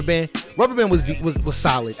start Rubber Band. Rubber Band was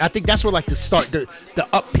solid. I think that's where like the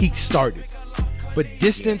up peak started. But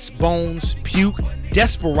Distance, Bones, Puke,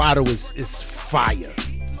 Desperado is fire.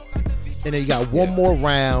 And then you got one more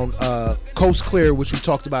round, Coast Clear, which we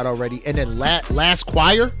talked about already, and then Last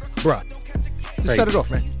Choir, bruh. Just set it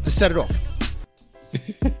off, man. Just set it off.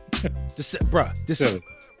 This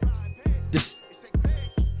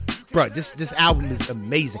album is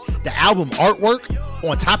amazing. The album artwork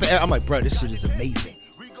on top of it, I'm like, bro, this shit is amazing.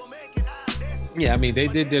 Yeah, I mean, they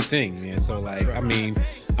did their thing, man. So like, I mean,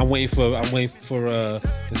 I'm waiting for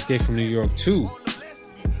Escape from New York 2.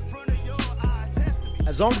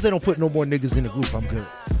 As long as they don't put no more niggas in the group, I'm good.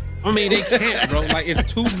 I mean, they can't, bro. Like,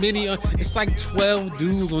 it's too many. It's like 12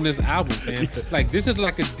 dudes on this album, man. Like, this is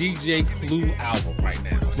like a DJ Clue album right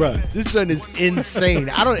now. Bruh, this one is insane.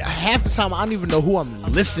 Half the time I don't even know who I'm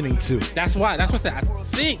listening to. That's what I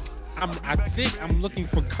think I'm looking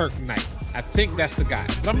for Kirk Knight. I think that's the guy,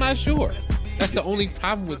 but I'm not sure. That's the only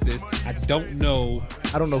problem with this. I don't know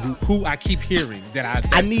who I keep hearing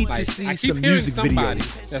I need to see some music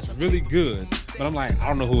videos. That's really good, but I'm like, I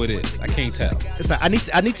don't know who it is. I can't tell. It's like I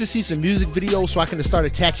need to see some music videos so I can start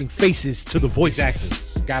attaching faces to the voices.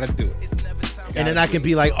 Exactly. Gotta do it. And then I can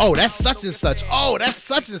be like, oh, that's such and such. Oh, that's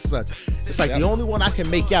such and such. It's like the only one I can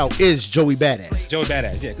make out is Joey Badass. Joey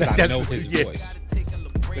Badass, yeah, because I know his voice.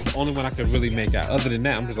 It's the only one I can really make out. Other than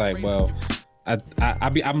that, I'm just like, well,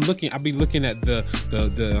 I'll be looking at the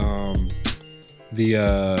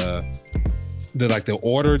like the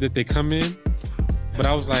order that they come in, but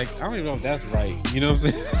I was like, I don't even know if that's right. You know what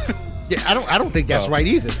I'm saying? Yeah, I don't think that's right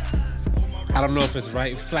either. I don't know if it's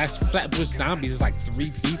right. Flatbush Zombies is like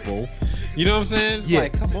 3 people. You know what I'm saying? It's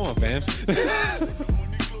like, come on, fam.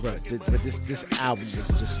 Right, but this album is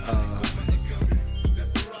just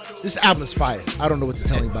this album is fire. I don't know what to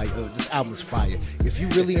tell anybody. This album is fire. If you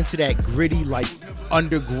really into that gritty, like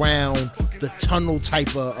underground, the tunnel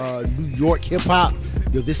type of New York hip hop,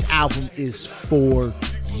 this album is for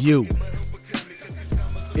you.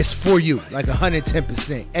 It's for you, like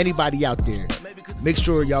 110%. Anybody out there, make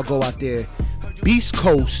sure y'all go out there. Beast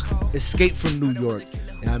Coast, Escape from New York.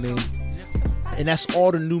 You know what I mean? And that's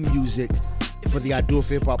all the new music for the I Do It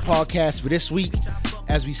for Hip Hop podcast for this week.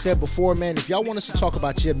 As we said before, man, if y'all want us to talk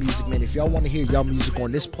about your music, man, if y'all want to hear y'all music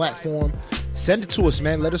on this platform, send it to us,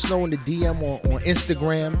 man. Let us know in the DM on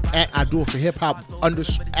Instagram at I Do It for Hip Hop _,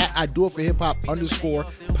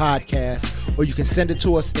 podcast, or you can send it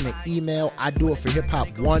to us in an email,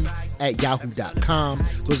 idoitforhiphop1@yahoo.com.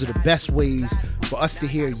 Those are the best ways for us to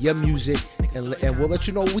hear your music, and we'll let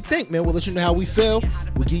you know what we think, man. We'll let you know how we feel.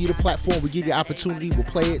 We'll give you the platform. We'll give you the opportunity. We'll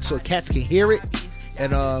play it so cats can hear it,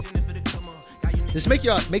 and just make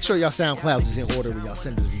sure y'all SoundClouds is in order when y'all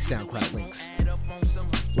send us these SoundCloud links.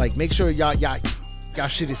 Like, make sure y'all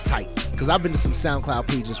shit is tight, because I've been to some SoundCloud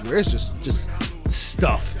pages where it's just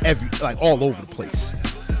stuff all over the place.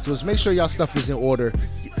 So just make sure y'all stuff is in order.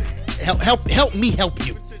 Help me help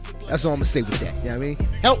you. That's all I'm gonna say with that. You know what I mean?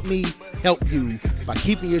 Help me help you by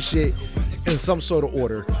keeping your shit in some sort of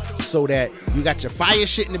order, so that you got your fire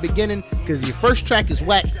shit in the beginning. Because your first track is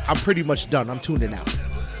whack, I'm pretty much done. I'm tuning out.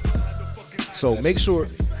 So make sure.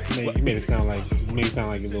 You made it sound like a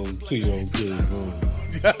little 2-year-old kid.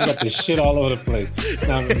 You got this shit all over the place.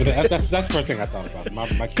 Now, that's the first thing I thought about.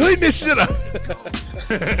 My clean this shit up.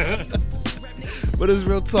 But it's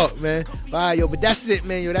real talk, man. All right, yo, but that's it,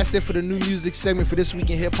 man. Yo, that's it for the new music segment for this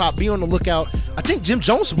week in hip hop. Be on the lookout. I think Jim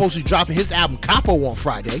Jones supposed to be dropping his album Capo on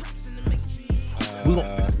Friday.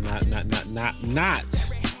 Not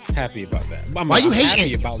happy about that. Why you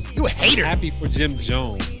hating? You a hater? I'm happy for Jim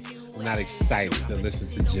Jones. I'm not excited to listen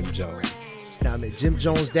to Jim Jones. Nah, man, Jim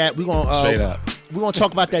Jones, that we gonna straight up. We're gonna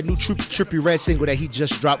talk about that new Trippie Redd single that he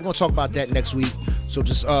just dropped. We're gonna talk about that next week. So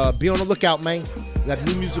just be on the lookout, man. We got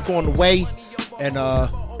new music on the way, and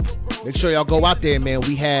make sure y'all go out there, man.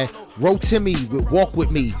 We had Ro Timmy with Walk With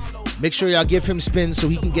Me. Make sure y'all give him spins so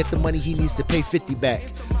he can get the money he needs to pay 50 back.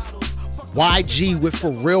 YG with For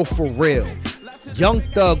Real For Real. Young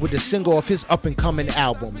Thug with the single of his up-and-coming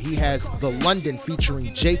album. He has The London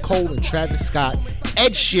featuring J. Cole and Travis Scott.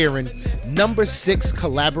 Ed Sheeran, number 6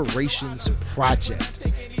 collaborations project.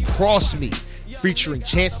 Cross Me featuring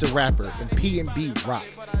Chance the Rapper and P&B Rock.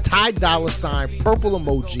 Ty Dolla $ign, Purple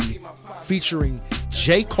Emoji featuring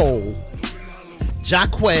J. Cole.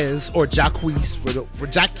 Jacquez or Jacquees for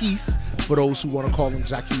Jacquees, for those who want to call him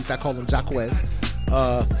Jacquees. I call him Jacquez.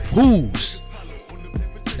 Who's?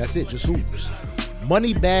 That's it, just Who's.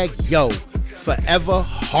 Moneybagg Yo, Forever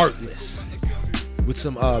Heartless, with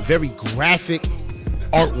some very graphic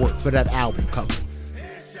artwork for that album cover.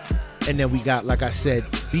 And then we got, like I said,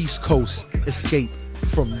 Beast Coast, Escape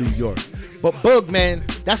from New York. But Bug, man,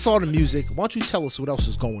 that's all the music. Why don't you tell us what else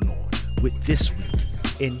is going on with This Week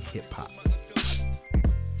in Hip Hop?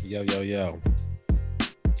 Yo.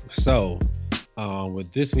 So,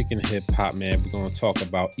 with This Week in Hip Hop, man, we're going to talk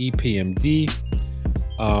about EPMD.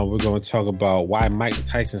 We're going to talk about why Mike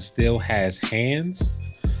Tyson still has hands.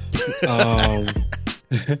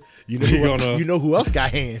 You know who else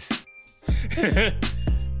got hands? We're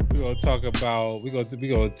going to talk about, we're going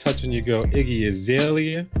to touch on your girl Iggy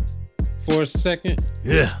Azalea for a second.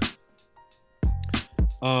 Yeah.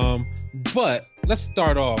 But let's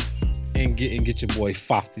start off and get your boy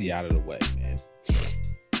Fofty out of the way, man.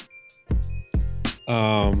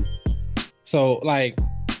 So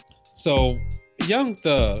Young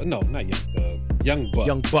Thug, no, not Young Thug, Young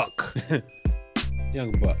Buck.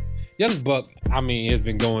 Young Buck, I mean, has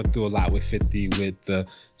been going through a lot with 50 with the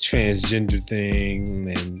transgender thing,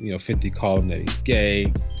 and 50 calling that he's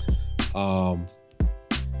gay.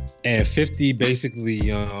 And 50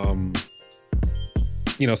 basically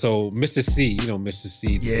so Mr. C, Mr.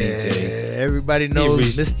 C, the DJ. Everybody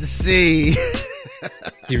knows Mr. C.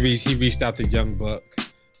 he reached out to Young Buck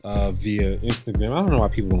via Instagram. I don't know why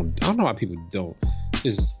people don't.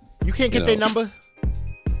 Just, you can't get their number?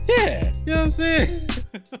 Yeah, you know what I'm saying?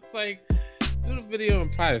 It's like, do the video in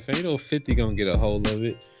private, fam. 50 gonna get a hold of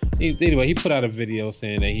it. Anyway, he put out a video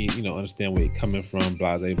saying that he, understand where he coming from,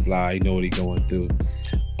 blah, blah, blah. He know what he going through.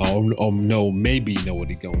 Maybe know what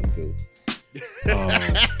he going through.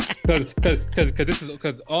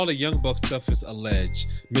 Because all the Young Buck stuff is alleged.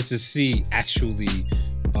 Mrs. C actually.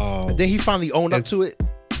 Then he finally owned up to it.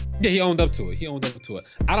 Yeah, he owned up to it.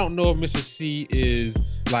 I don't know if Mr. C is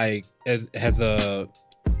like has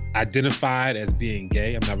identified as being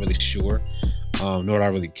gay. I'm not really sure, nor do I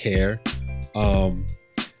really care.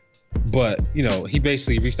 But he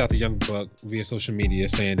basically reached out to Young Buck via social media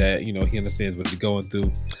saying that he understands what you're going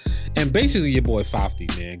through, and basically your boy Fofty,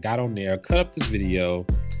 man, got on there, cut up the video,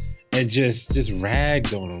 and just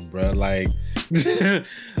ragged on him, bro. Like I'm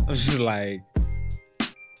just like,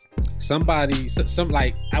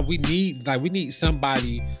 we need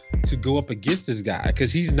somebody to go up against this guy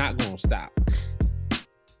because he's not gonna stop.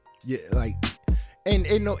 Yeah, like, and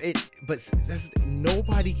no, but that's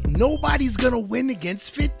nobody's gonna win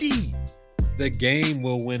against 50. The game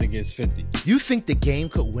will win against 50. You think the game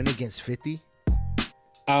could win against 50?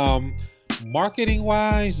 Marketing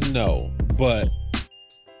wise, no, but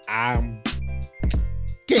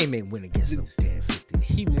game ain't win against no damn 50.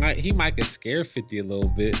 He might get scared 50 a little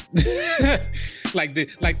bit. like the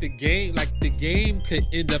game could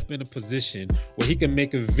end up in a position where he can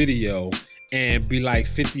make a video and be like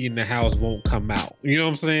 50 in the house won't come out. You know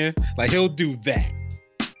what I'm saying? Like he'll do that.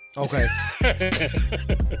 Okay.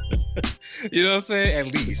 You know what I'm saying? At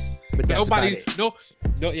least. But that's nobody, about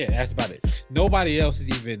it. yeah, that's about it. Nobody else is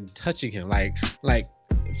even touching him. Like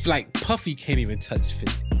Puffy can't even touch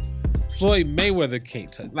 50. Floyd Mayweather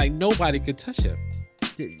can't touch. Like nobody could touch him.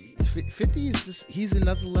 50 is just, he's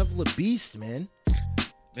another level of beast, man.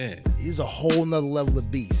 Man, he's a whole nother level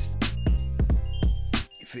of beast.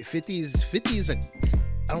 50 is a,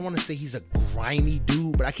 I don't want to say he's a grimy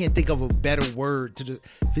dude, but I can't think of a better word to just.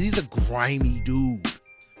 He's a grimy dude.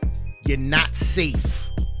 You're not safe.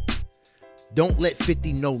 Don't let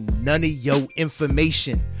 50 know none of your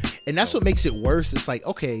information. And that's what makes it worse. It's like,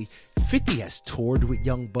 okay, 50 has toured with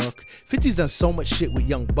Young Buck. 50's done so much shit with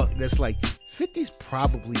Young Buck that's like, 50's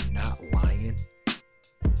probably not lying.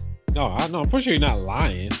 No, I'm pretty sure you're not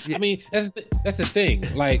lying. Yeah. I mean, that's the thing.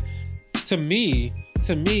 Like, to me,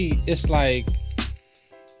 it's like,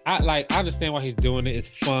 I understand why he's doing it. It's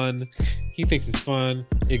fun. He thinks it's fun.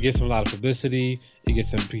 It gets him a lot of publicity. It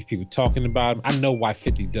gets some people talking about him. I know why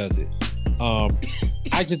 50 does it.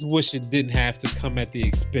 I just wish it didn't have to come at the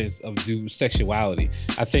expense of dude's sexuality.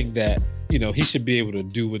 I think that, he should be able to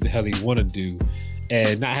do what the hell he want to do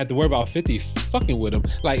and not have to worry about 50 fucking with him.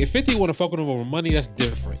 Like, if 50 want to fuck with him over money, that's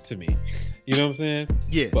different to me. You know what I'm saying?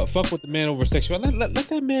 Yeah. But fuck with the man over sexuality. Let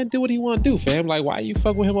that man do what he want to do, fam. Like, why you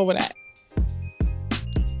fuck with him over that?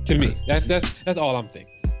 To me, that's all I'm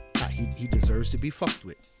thinking. He deserves to be fucked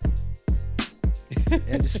with.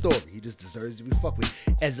 End of story. He just deserves to be fucked with.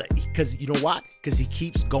 Because you know what? Because he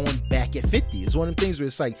keeps going back at 50. It's one of the things where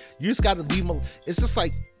it's like you just got to leave him. It's just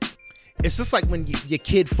like when your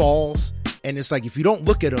kid falls, and it's like if you don't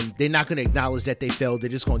look at them, they're not going to acknowledge that they fell. They're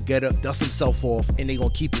just going to get up, dust themselves off, and they're going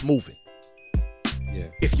to keep it moving. Yeah.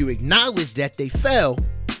 If you acknowledge that they fell,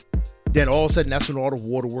 then all of a sudden that's when all the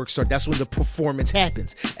waterworks start. That's when the performance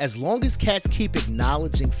happens. As long as cats keep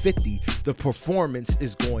acknowledging 50, the performance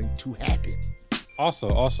is going to happen. Also,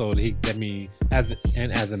 as a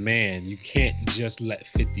man, you can't just let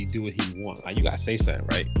 50 do what he wants. Like, you gotta say something,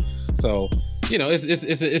 right? So, it's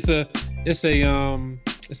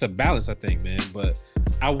a balance, I think, man. But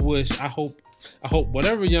I hope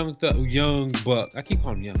whatever young Buck, I keep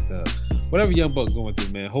calling him Young Thug, whatever Young Buck going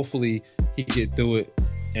through, man. Hopefully he get through it,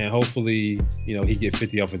 and hopefully he get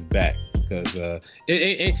 50 off his back, because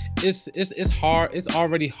it's hard. It's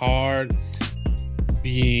already hard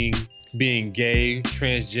being gay,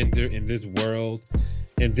 transgender in this world,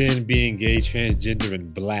 and then being gay, transgender,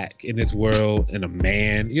 and black in this world, and a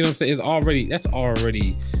man. You know what I'm saying? That's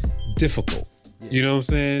already difficult. Yeah. You know what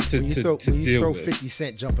I'm saying? When you throw 50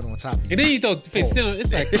 Cent jumping on top of you. And then you throw 50 Cent on,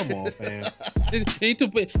 it's like, come on, fam. Then you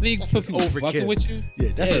put people fucking with you.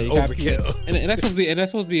 Yeah, that's overkill. And that's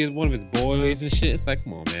supposed to be one of his boys and shit. It's like,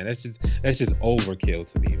 come on, man. That's just overkill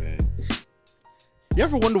to me, man. You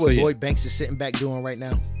ever wonder what Lloyd Banks is sitting back doing right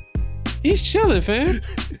now? He's chilling, fam.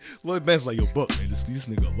 Lloyd Banks like, yo, Buck, man, this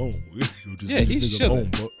nigga alone. He's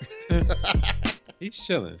chilling. Buck. He's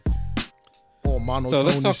chilling. All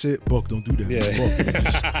monotone and shit. Buck, don't do that. Yeah. Buck,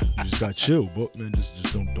 you just got chill, Buck, man.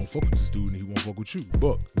 Just don't fuck with this dude, and he won't fuck with you,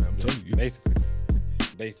 Buck. Man, I'm telling you.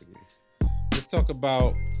 Basically. Let's talk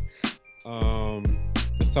about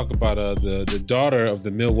the daughter of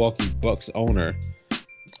the Milwaukee Bucks owner.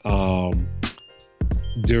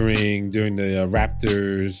 During the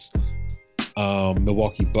Raptors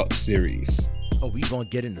Milwaukee Bucks series. Oh, we gonna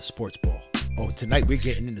get into sports ball. Oh, tonight we're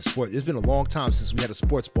getting into sports. It's been a long time since we had a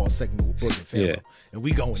sports ball segment with Book and Pharaoh, and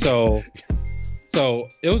we going. So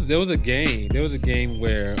there was a game. There was a game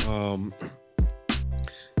where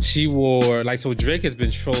She wore so Drake has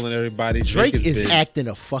been trolling everybody. Drake is acting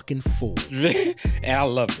a fucking fool. And I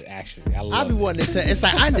love it, actually. I be wanting to tell, it's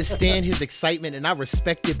like I understand his excitement and I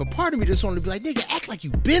respect it, but part of me just wanted to be like, nigga, act like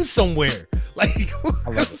you've been somewhere. Like I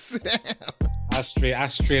love it. I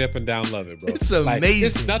straight up and down love it, bro. It's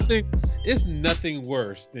amazing. It's nothing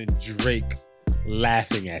worse than Drake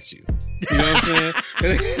laughing at you. You know what I'm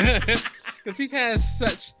saying? Because he has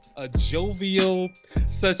such a jovial,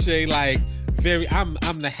 such a very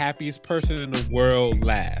I'm the happiest person in the world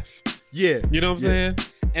laugh. Yeah. You know what I'm saying?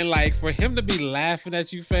 And for him to be laughing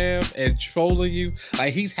at you, fam, and trolling you,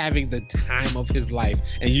 he's having the time of his life,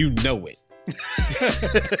 and you know it.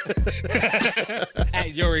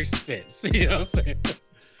 At your expense. You know what I'm saying?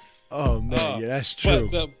 Oh man, yeah, that's true.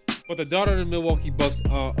 But the daughter of the Milwaukee Bucks,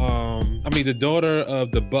 the daughter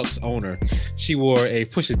of the Bucks owner, she wore a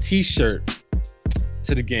Pusha T-shirt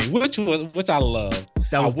to the game, which I love.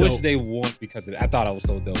 I wish they won because of it. I thought I was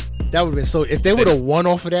so dope. That would have been so. If they would have won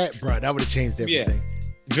off of that, bro, that would have changed everything. Yeah.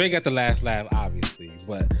 Drake got the last laugh, obviously,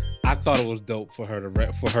 but I thought it was dope for her to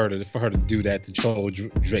do that, to troll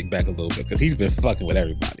Drake back a little bit, because he's been fucking with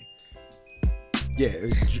everybody. Yeah,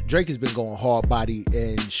 Drake has been going hard body,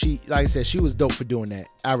 and she, like I said, she was dope for doing that.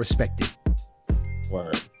 I respect it.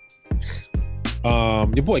 Word.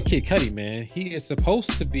 Your boy Kid Cudi, man, he is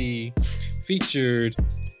supposed to be featured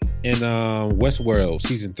in Westworld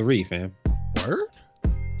season 3, fam. Word?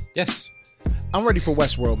 Yes. I'm ready for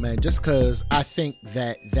Westworld, man, just because I think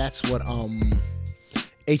that's what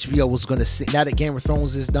HBO was going to see. Now that Game of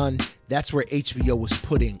Thrones is done, that's where HBO was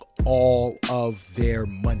putting all of their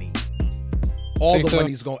money.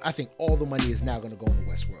 Money's going. I think all the money is now going to go into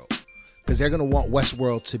Westworld, because they're going to want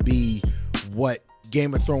Westworld to be what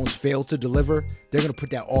Game of Thrones failed to deliver. They're going to put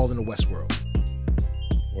that all into Westworld.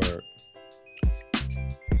 Word.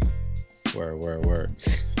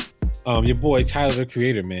 Your boy Tyler, the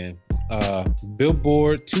Creator, man.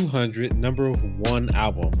 Billboard 200 #1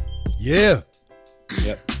 album. Yeah.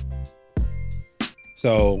 Yep.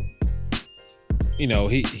 So,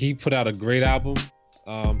 he put out a great album,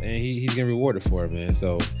 and he's getting rewarded for it, man.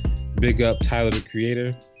 So, big up Tyler, the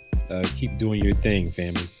Creator. Keep doing your thing,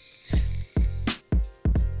 family.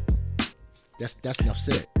 That's enough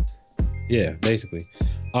said. Yeah, basically.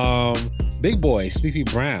 Big Boy, Sleepy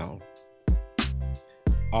Brown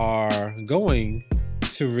are going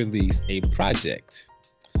to release a project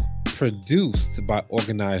produced by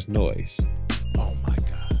Organized Noise. Oh my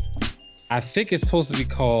God. I think it's supposed to be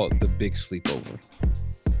called The Big Sleepover.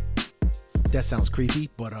 That sounds creepy,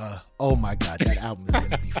 but oh my God, that album is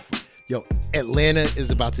gonna be yo, Atlanta is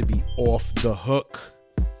about to be off the hook.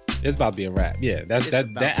 It's about to be a rap. Yeah,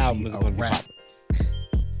 that album is gonna be popping.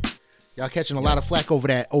 Y'all catching a lot of flack over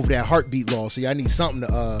that heartbeat law, so y'all need something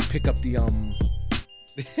to pick up the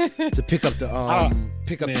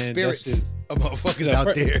spirits of motherfuckers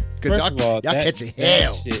out there, because y'all catching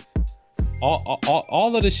hell. Shit,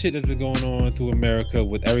 all of the shit that's been going on through America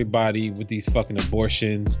with everybody with these fucking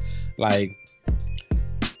abortions,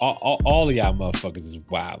 all of y'all motherfuckers is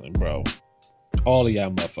wilding, bro. All of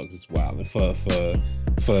y'all motherfuckers is wilding for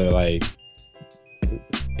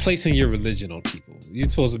placing your religion on people. You're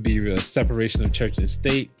supposed to be a separation of church and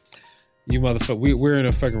state. You motherfucker, we're in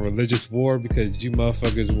a fucking religious war because you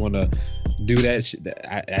motherfuckers want to do that shit.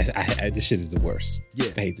 This shit is the worst.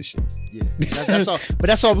 Yeah, I hate this shit. Yeah, that's all. But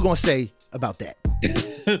that's all we're gonna say about that.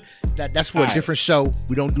 That's for a different show.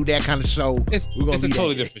 We don't do that kind of show. It's a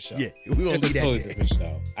totally different show. Yeah, we're gonna leave that. Totally different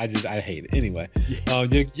show. I hate it anyway. Yeah.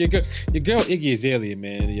 Your girl Iggy Azalea,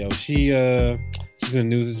 man. Yo, she's in the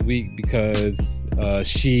news this week because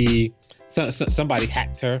somebody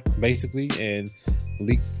hacked her basically and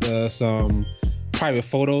leaked some private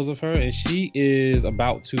photos of her, and she is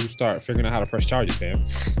about to start figuring out how to press charges, fam.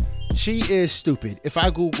 She is stupid. If I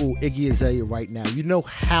Google Iggy Azalea right now, you know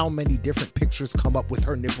how many different pictures come up with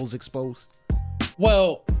her nipples exposed?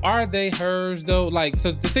 Well, are they hers though?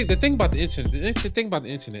 So the thing about the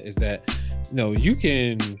internet is that you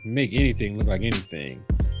can make anything look like anything.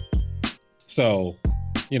 So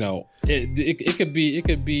it could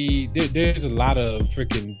be there's a lot of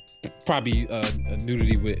freaking probably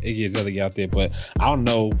nudity with Iggy Azalea out there, but I don't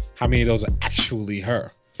know how many of those are actually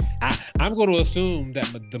her. I'm going to assume that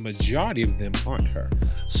the majority of them aren't her.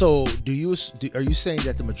 So are you saying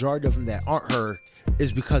that the majority of them that aren't her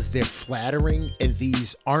is because they're flattering and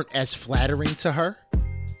these aren't as flattering to her?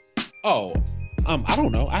 Oh, I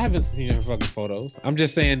don't know. I haven't seen her fucking photos. I'm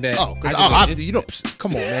just saying that.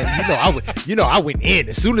 Come on, man. I went in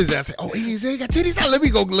as soon as I said, "Oh, Iggy got titties." Let me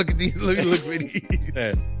go look at these. Let me look at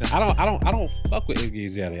these. I don't fuck with Iggy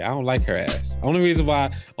Azalea. I don't like her ass. Only reason why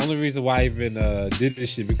I even did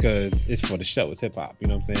this shit because it's for the show. It's hip hop. You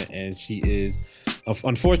know what I'm saying? And she is,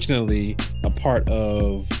 unfortunately, a part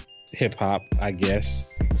of hip hop, I guess.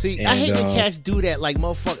 See, I hate when cats do that. Like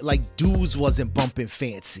motherfucker, like dudes wasn't bumping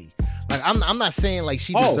Fancy. Like I'm not saying like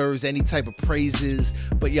she deserves any type of praises,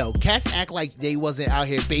 but yo, cats act like they wasn't out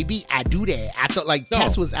here, baby. I do that. I thought like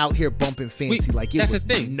cats was out here bumping Fancy like it was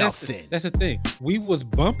nothing. That's the thing. We was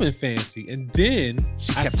bumping Fancy, and then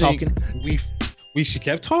she kept talking. She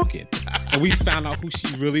kept talking, and we found out who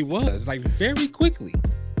she really was like very quickly.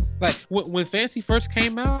 Like when Fancy first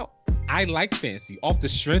came out, I liked Fancy off the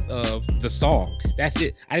strength of the song. That's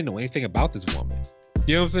it. I didn't know anything about this woman.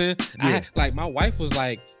 You know what I'm saying? Yeah. My wife was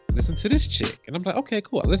like, listen to this chick. And I'm like, okay,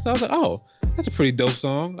 cool. I was like, oh, that's a pretty dope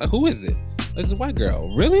song. Like, who is it? It's a white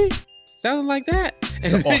girl. Really? Sounding like that?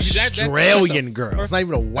 It's an Australian girl. It's not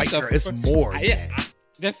even a white girl. It's more. I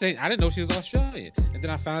didn't know she was Australian. And then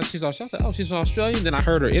I found out she's Australian. Like, oh, she's Australian. Then I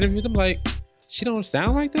heard her interviews. I'm like, she don't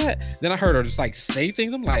sound like that. Then I heard her just like say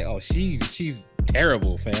things. I'm like, oh, she's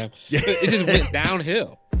terrible, fam. It just went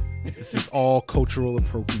downhill. This is all cultural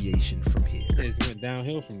appropriation from here. It just went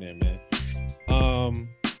downhill from there, man.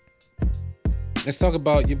 Let's talk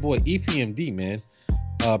about your boy EPMD, man.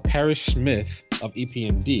 Parrish Smith of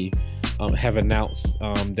EPMD have announced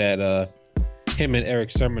that him and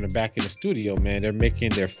Eric Sermon are back in the studio, man. They're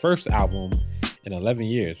making their first album in 11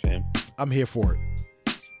 years, man. I'm here for it.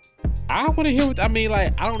 I want to hear what I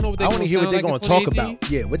don't know what I want to hear what they're going to talk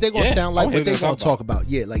about. Yeah, what they're going to sound like, what they're going to talk about.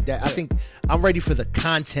 Yeah, like that. Yeah. I think I'm ready for the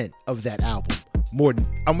content of that album more than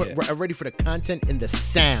I'm ready for the content and the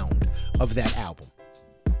sound of that album.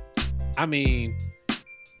 I mean,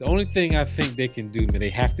 the only thing I think they can do, man, they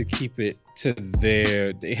have to keep it to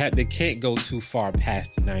they can't go too far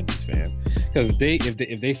past the 90s, fam. Because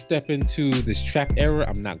if they step into this trap era,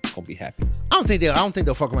 I'm not gonna be happy. I don't think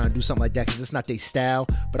they'll fuck around and do something like that because it's not their style.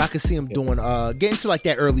 But I could see them doing getting to like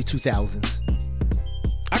that early 2000s.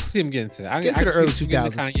 I can see him getting to that. Get to the early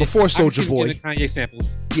 2000s before Soulja Boy. Kanye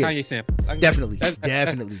samples. Yeah. Kanye samples. Definitely.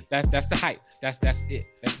 That's the hype. That's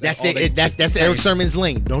it. That's Eric Sermon's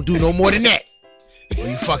lane. Don't do no more than that. Or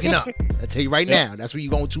you fucking up. I tell you right now, that's where you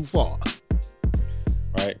going too far.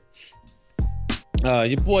 Right.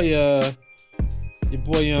 Your boy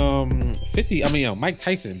 50. Mike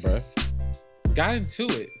Tyson, bro, got into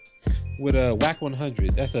it with Whack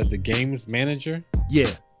 100. That's the games manager.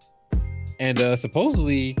 Yeah. And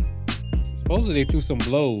supposedly they threw some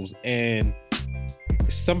blows, and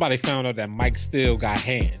somebody found out that Mike still got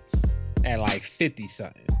hands at like 50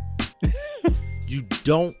 something. You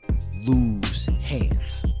don't lose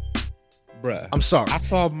hands, bruh. I'm sorry. I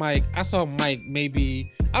saw Mike.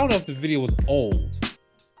 Maybe I don't know if the video was old.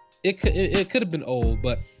 It could have been old,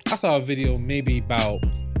 but I saw a video maybe about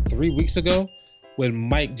 3 weeks ago when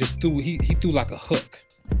Mike just threw. He threw like a hook.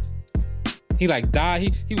 He like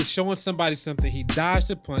died. He was showing somebody something. He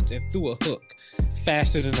dodged a punch and threw a hook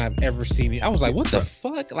faster than I've ever seen it. I was like, what the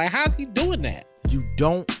fuck? Like, how's he doing that? You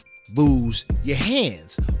don't lose your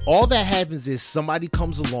hands. All that happens is somebody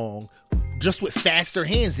comes along just with faster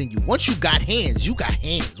hands than you. Once you got hands, you got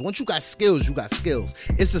hands. Once you got skills, you got skills.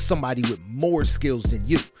 It's just somebody with more skills than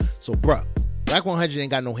you. So, bruh, Whack 100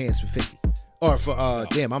 ain't got no hands for 50. Or for,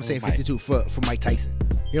 I'm saying 52 for Mike Tyson.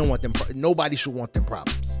 You don't want them. Nobody should want them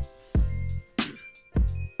problems.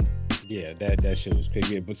 Yeah, that shit was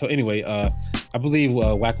crazy. But so anyway, I believe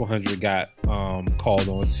Whack 100 got called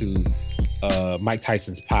on to Mike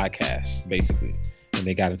Tyson's podcast, basically, and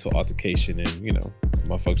they got into an altercation, and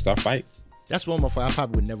motherfuckers start fighting. That's one motherfucker I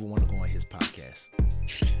probably would never want to go on his podcast.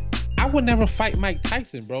 I would never fight Mike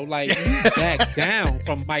Tyson, bro. Like, you back down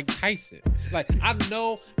from Mike Tyson. Like, I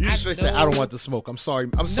know. You should say, I don't want to smoke. I'm sorry.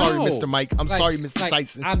 Sorry, Mr. Mike. I'm sorry, Mr.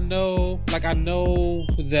 Tyson. I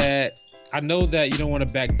know that you don't want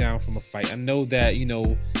to back down from a fight. I know that,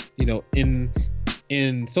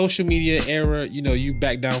 in social media era, you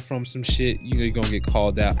back down from some shit, you're going to get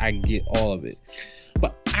called out. I get all of it.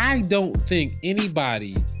 But I don't think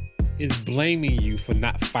anybody is blaming you for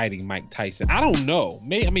not fighting Mike Tyson. I don't know.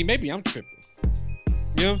 Maybe I'm tripping.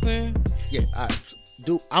 You know what I'm saying? Yeah,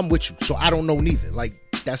 I'm with you. So I don't know neither. Like,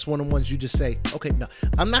 that's one of the ones you just say, okay, no,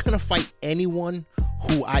 I'm not going to fight anyone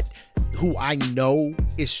who I know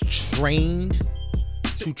is trained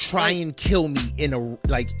to try and kill me in a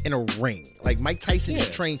ring. Like, Mike Tyson is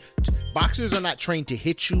trained. Boxers are not trained to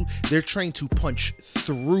hit you. They're trained to punch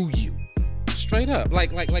through you. straight up.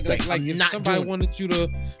 Like if not somebody wanted you to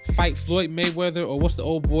fight Floyd Mayweather, or what's the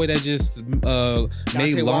old boy that just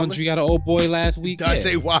made laundry out of old boy last week?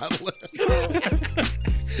 Deontay Wilder.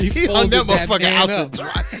 He hung that motherfucker out to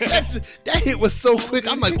dry. That hit was so quick.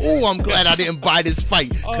 I'm like, oh, I'm glad I didn't buy this fight,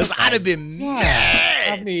 because I'd have been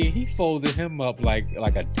mad. I mean, he folded him up like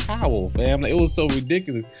a towel, fam. Like, it was so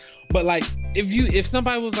ridiculous. But like, if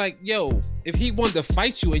somebody was like, yo, if he wanted to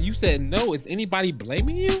fight you and you said no, is anybody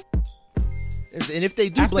blaming you? And if they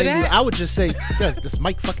do blame you, I would just say, yes, this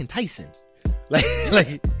Mike fucking Tyson.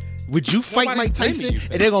 Like, would you fight Mike Tyson?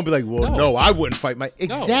 And they're gonna be like, well, no, I wouldn't fight Mike.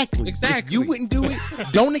 Exactly. If you wouldn't do it,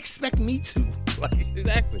 don't expect me to.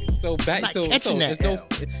 Exactly. So back to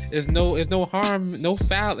there's no harm, no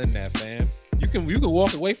foul in that, fam. You can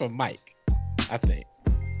walk away from Mike, I think.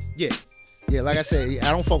 Yeah, like I said,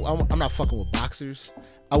 I'm not fucking with boxers.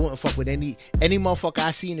 I wouldn't fuck with any motherfucker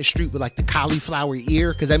I see in the street with like the cauliflower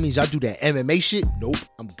ear, because that means y'all do that MMA shit. Nope,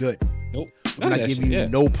 I'm good. Nope. I'm not giving you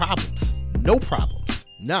no problems. No problems.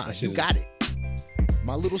 Nah, you got it.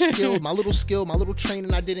 My little skill, my little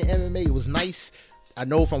training I did in MMA, it was nice. I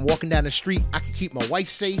know if I'm walking down the street, I can keep my wife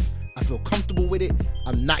safe. I feel comfortable with it.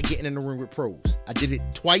 I'm not getting in the ring with pros. I did it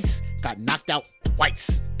twice, got knocked out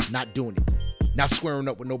twice. Not doing it. Not squaring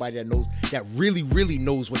up with nobody that really, really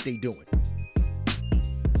knows what they doing.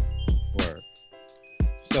 Word.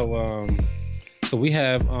 So we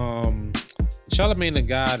have Charlamagne the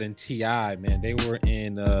God and T.I., man. They were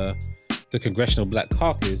in the Congressional Black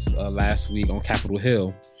Caucus last week on Capitol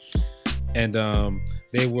Hill, and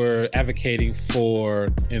they were advocating for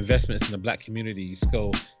investments in the black communities.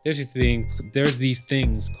 So there's these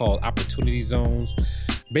things called opportunity zones,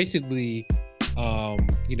 basically.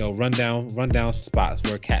 Rundown spots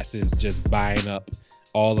where cats is just buying up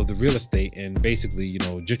all of the real estate and basically,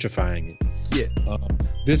 gentrifying it. Yeah.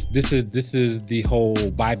 This is the whole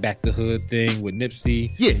buy back the hood thing with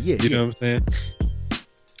Nipsey. Yeah. You know what I'm saying?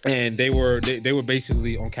 And they were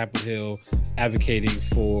basically on Capitol Hill advocating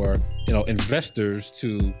for investors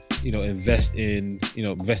to invest in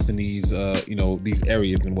these these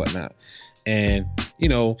areas and whatnot. And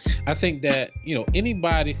I think that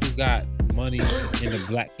anybody who got money in the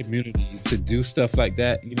black community to do stuff like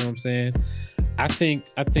that, you know what I'm saying, I think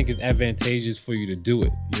it's advantageous for you to do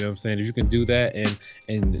it. You know what I'm saying? If you can do that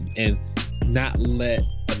and not let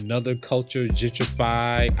another culture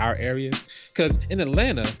gentrify our area, because in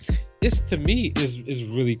Atlanta, it's, to me, is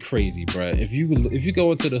really crazy, bruh. If you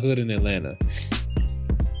go into the hood in Atlanta,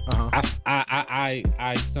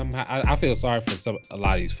 I somehow I feel sorry for a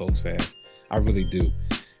lot of these folks, fam. I really do,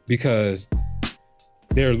 because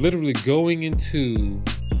they're literally going into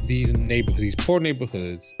these poor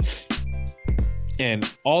neighborhoods,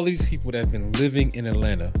 and all these people that have been living in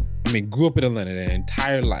Atlanta, grew up in Atlanta their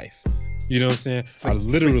entire life, you know what I'm saying, are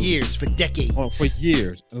literally for years, for decades,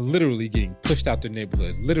 literally getting pushed out their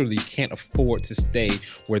neighborhood, literally can't afford to stay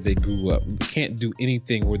where they grew up, can't do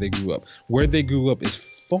anything where they grew up. Where they grew up is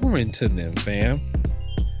foreign to them, fam.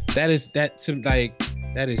 That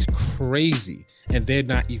is crazy, and they're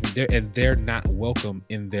not even there, and they're not welcome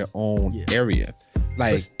in their own area.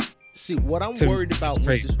 Like, see, what I'm worried about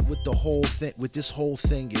with the whole thing, with this whole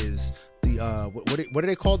thing, is the what are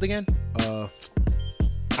they called again?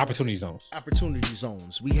 Opportunity zones. Opportunity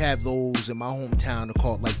zones. We have those in my hometown. They're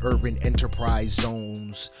called like urban enterprise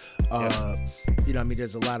zones.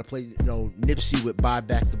 There's a lot of places. Nipsey would buy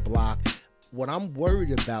back the block. What I'm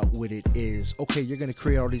worried about with it is, okay, you're going to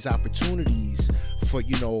create all these opportunities for,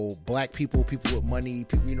 black people with money,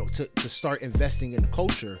 people, to start investing in the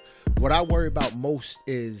culture. What I worry about most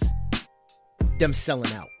is them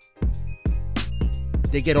selling out.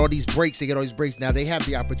 They get all these breaks. Now they have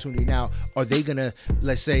the opportunity. Now, are they going to,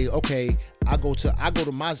 let's say, okay, I go to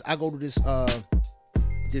this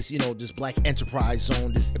this black enterprise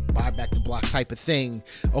zone, this buy back the block type of thing.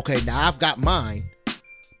 Okay, now I've got mine,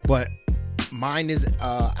 but mine is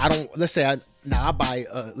I buy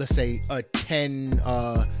let's say a 10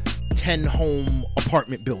 home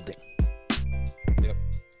apartment building. Yep.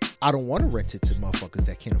 I don't want to rent it to motherfuckers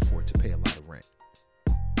that can't afford to pay a lot of rent.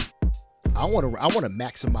 I want to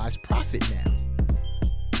maximize profit now.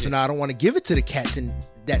 So now I don't want to give it to the cats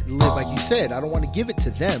that live, like you said. I don't want to give it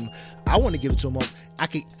to them. I want to give it to them.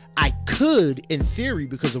 I could, in theory,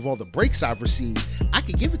 because of all the breaks I've received, I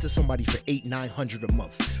could give it to somebody for $800-900 a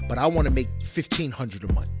month, but I want to make $1,500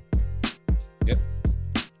 a month. Yep.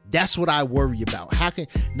 That's what I worry about. How can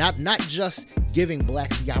not just giving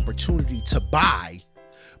blacks the opportunity to buy,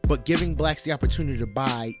 but giving blacks the opportunity to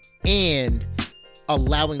buy and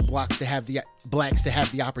allowing blacks to have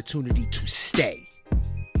the opportunity to stay.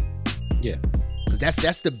 Yeah. Because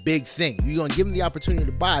that's the big thing. You're gonna give them the opportunity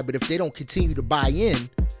to buy, but if they don't continue to buy in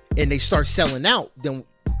and they start selling out, then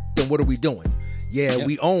what are we doing? Yeah, yep.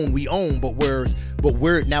 we own, but we're the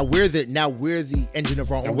engine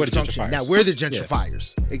of our own destruction. Now we're the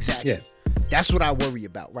gentrifiers. Yeah. Exactly. Yeah. That's what I worry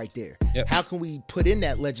about right there. Yep. How can we put in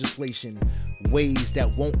that legislation ways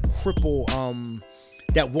that won't cripple,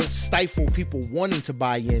 that won't stifle people wanting to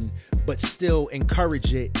buy in, but still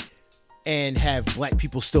encourage it and have black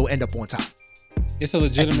people still end up on top? It's a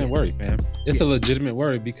legitimate worry, man. It's a legitimate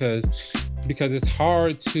worry because it's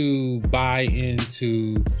hard to buy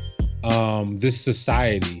into this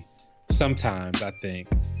society sometimes, I think,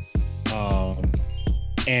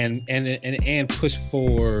 and push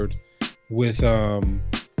forward with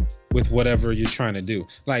whatever you're trying to do.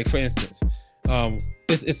 Like, for instance,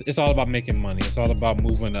 it's all about making money. It's all about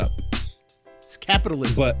moving up. It's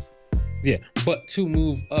capitalism. But to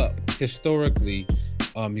move up historically,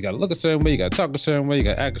 you gotta look a certain way, you gotta talk a certain way, you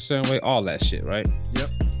gotta act a certain way, all that shit, right? Yep.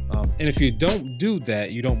 And if you don't do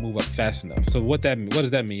that, you don't move up fast enough. So what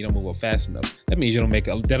does that mean? You don't move up fast enough. That means you don't make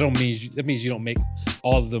that means you don't make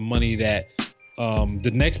all of the money that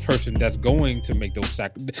the next person that's going to make those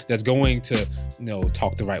that's going to,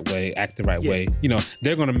 talk the right way, act the right way,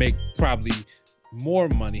 they're going to make probably more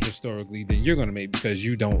money historically than you're going to make because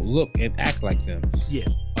you don't look and act like them. Yeah.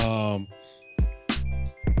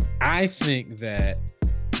 I think that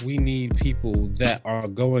we need people that are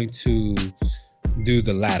going to do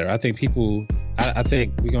the latter. I think I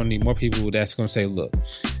think we're going to need more people that's going to say, look,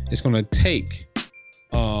 it's going to take,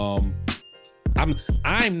 I'm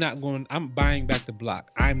buying back the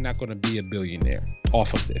block. I'm not going to be a billionaire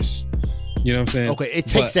off of this. You know what I'm saying? Okay. It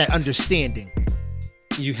takes that understanding.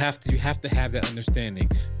 You have to have that understanding,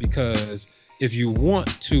 because if you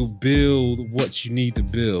want to build what you need to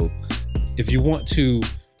build, if you want to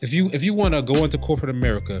go into corporate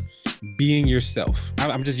America being yourself,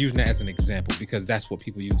 I'm just using that as an example because that's what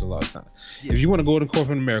people use a lot of time. Yeah. If you want to go into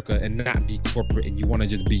corporate America and not be corporate, and you want to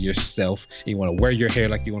just be yourself, and you want to wear your hair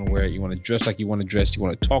like you want to wear it, you want to dress like you want to dress, you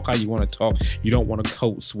want to talk how you want to talk, you don't want to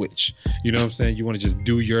code switch, you know what I'm saying? You want to just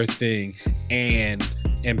do your thing and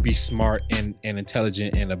be smart and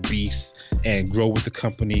intelligent and a beast and grow with the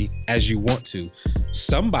company as you want to.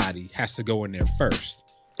 Somebody has to go in there first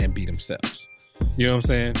and be themselves. You know what I'm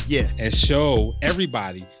saying? Yeah. And show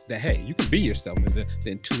everybody that, hey, you can be yourself. And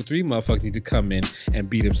then 2 or 3 motherfuckers need to come in and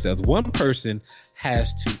be themselves. One person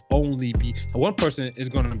is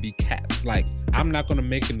going to be capped. Like, I'm not going to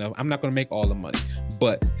make enough. I'm not going to make all the money.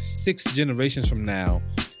 But 6 generations from now,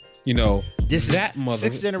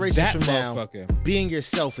 six generations from now, being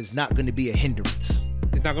yourself is not going to be a hindrance.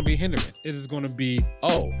 It's not going to be a hindrance. It is going to be,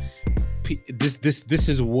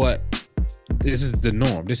 this is the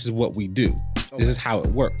norm. This is what we do. Okay. This is how it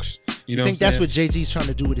works. You know, think that's what Jay-Z's trying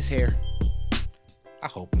to do with his hair? I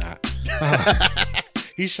hope not.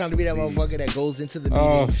 He's trying to be that motherfucker that goes into the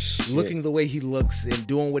meeting looking the way he looks and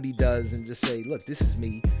doing what he does and just say, look, this is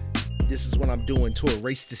me. This is what I'm doing to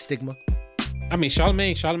erase the stigma. I mean,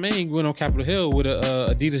 Charlamagne went on Capitol Hill with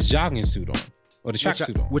a Adidas jogging suit on, or the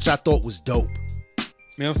tracksuit on, which I thought was dope.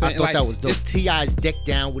 You know what I'm saying? I thought that was dope. T.I.'s decked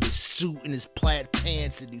down with his suit and his plaid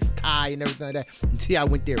pants and his tie and everything like that. And T.I.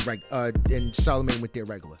 went there and Charlamagne went there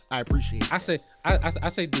regular. I appreciate it. I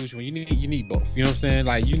say, douche, when you need both. You know what I'm saying?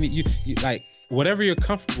 Like, you like whatever you're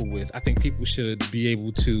comfortable with. I think people should be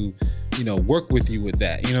able to, work with you with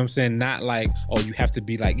that. You know what I'm saying? Not like, you have to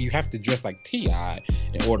dress like T.I.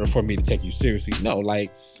 in order for me to take you seriously. No,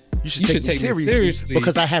 like, you should take me seriously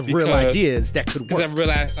because I have real ideas that could work. Because I have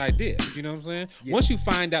real ass ideas. You know what I'm saying? Yeah. Once you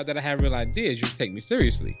find out that I have real ideas, you should take me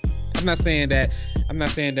seriously. I'm not saying that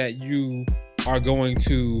you are going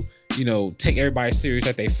to, take everybody serious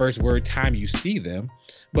at their first word time you see them.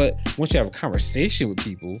 But once you have a conversation with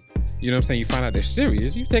people, you know what I'm saying, you find out they're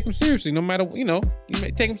serious, you take them seriously no matter, you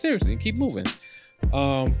may take them seriously and keep moving.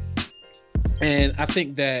 And I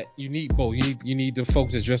think that you need both. You need the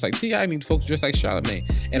folks that dress like T.I. You need the folks dressed like Charlamagne.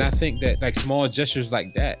 And I think that like small gestures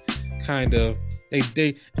like that kind of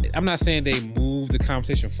they I'm not saying they move the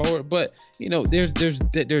conversation forward, but there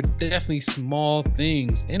are definitely small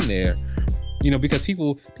things in there. Because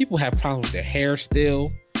people have problems with their hair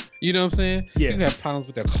still. You know what I'm saying? Yeah. People have problems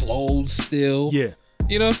with their clothes still. Yeah.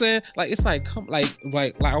 You know what I'm saying? Like, it's like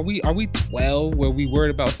are we 12 where we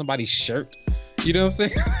worried about somebody's shirt? You know what I'm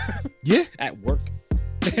saying? Yeah. At work.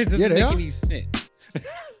 It doesn't make any sense.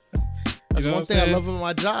 That's one thing I love about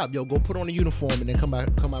my job. Yo, go put on a uniform and then come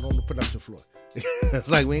out on the production floor. It's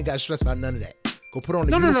like we ain't got to stress about none of that. Go put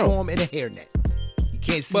on a uniform and a hairnet. You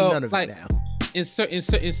can't see none of it now. In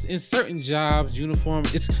certain jobs, uniform,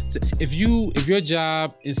 if your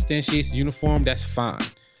job instantiates uniform, that's fine.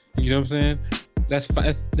 You know what I'm saying?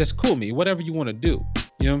 That's cool with me. Whatever you want to do.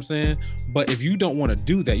 You know what I'm saying? But if you don't want to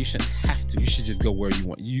do that, you shouldn't have to. You should just go where you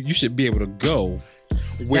want. You should be able to go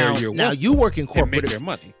where you're now you work in corporate. Make your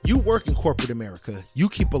money. You work in corporate America. You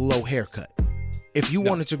keep a low haircut. If you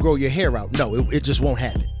wanted to grow your hair out, no, it just won't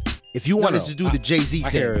happen. If you wanted to do the Jay-Z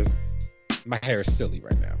thing, my hair is silly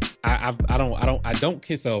right now. I don't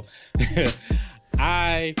kiss. So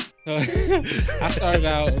I started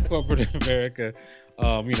out in corporate America,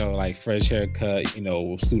 like fresh haircut,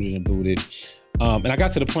 suited and booted. And I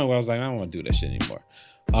got to the point where I was like, I don't want to do that shit anymore.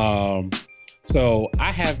 So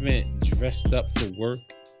I haven't dressed up for work.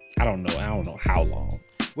 I don't know how long.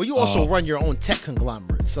 Well, you also run your own tech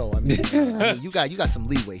conglomerate, so I mean, you got some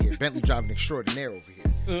leeway here. Bentley driving extraordinaire over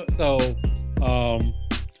here. So,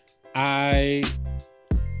 I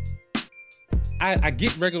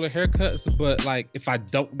get regular haircuts, but like if I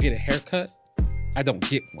don't get a haircut, I don't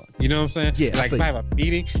get one. You know what I'm saying? Yeah. Like if I have a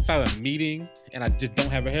meeting and I just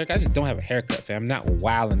don't have a haircut, I just don't have a haircut, fam. I'm not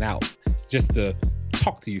wilding out just to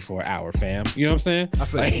talk to you for an hour, fam. You know what I'm saying? I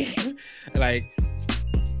feel like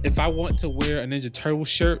if I want to wear a Ninja Turtle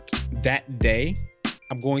shirt that day,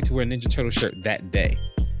 I'm going to wear a Ninja Turtle shirt that day.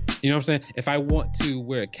 You know what I'm saying? If I want to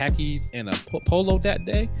wear khakis and a polo that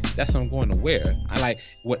day, that's what I'm going to wear. I like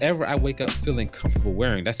whatever I wake up feeling comfortable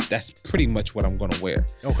wearing. That's pretty much what I'm going to wear.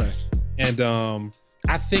 Okay. And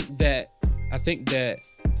I think that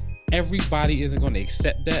everybody isn't going to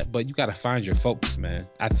accept that, but you got to find your folks, man.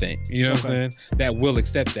 I think, you know what I'm saying, that will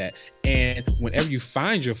accept that. And whenever you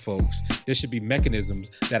find your folks, there should be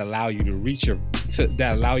mechanisms that allow you to reach your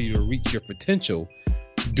potential,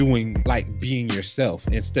 being yourself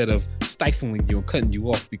instead of stifling you and cutting you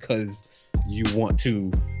off because you want to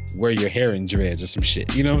wear your hair in dreads or some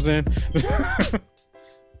shit. You know what I'm saying?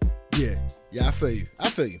 Yeah, I feel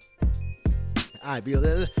you. All right, Bill,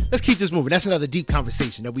 let's keep this moving. That's another deep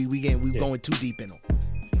conversation that we going too deep in on.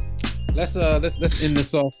 Let's end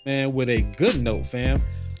this off, man, with a good note, fam.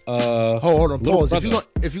 Hold on, pause.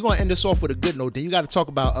 If you're gonna end this off with a good note, then you got to talk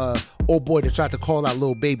about old boy that tried to call out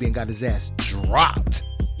Lil Baby and got his ass dropped.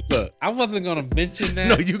 Look, I wasn't gonna mention that.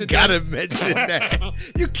 No, you gotta mention that.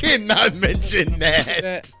 You cannot mention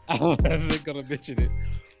that. I wasn't gonna mention it.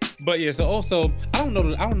 But yeah, so also I don't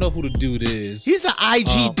know who the dude is. He's an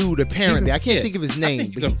IG dude apparently. I can't think of his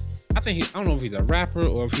name. I don't know if he's a rapper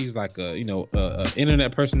or if he's like a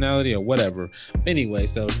internet personality or whatever. Anyway,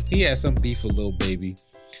 so he had some beef with Lil Baby.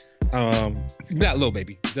 Not Lil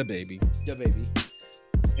Baby, the baby.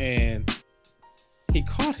 And he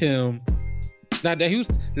caught him. Now that he was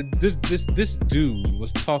this dude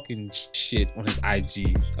was talking shit on his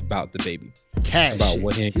IG about the baby. Cash about shit.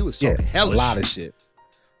 What he was talking hella a lot of shit.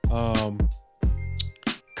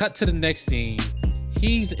 Cut to the next scene.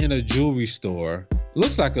 He's in a jewelry store.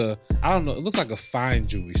 Looks like it looks like a fine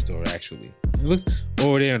jewelry store actually. It looks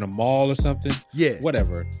over there in a mall or something. Yeah.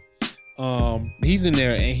 Whatever. He's in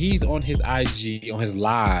there and he's on his IG on his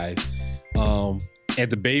live. And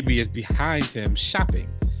the baby is behind him shopping.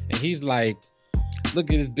 And he's like, look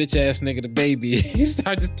at this bitch ass nigga, the baby. He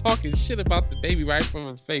started just talking shit about the baby right from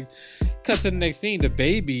his face. Cut to the next scene. The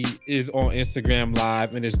baby is on Instagram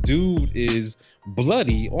Live, and this dude is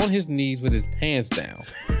bloody on his knees with his pants down.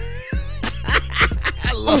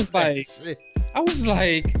 I was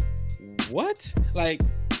like, what? Like,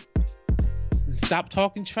 stop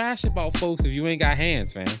talking trash about folks if you ain't got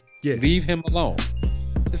hands, fam. Yeah. Leave him alone.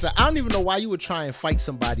 It's like, I don't even know why you would try and fight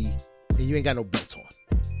somebody and you ain't got no belt on.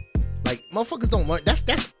 Like, motherfuckers don't learn.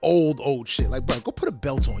 That's old shit. Like, bro, go put a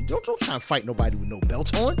belt on. Don't try and fight nobody with no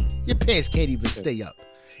belt on. Your pants can't even stay up.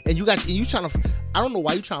 And you trying to. I don't know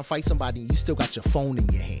why you trying to fight somebody and you still got your phone in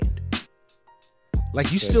your hand.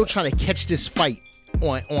 Like, you still trying to catch this fight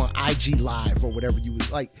on IG Live or whatever you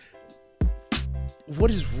was like.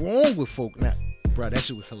 What is wrong with folk now, bro? That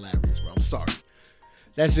shit was hilarious, bro. I'm sorry.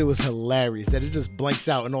 That shit was hilarious. That it just blanks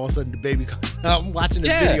out and all of a sudden the baby comes out. I'm watching the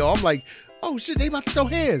video. I'm like, oh shit, they about to throw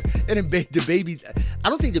hands. And then the baby, I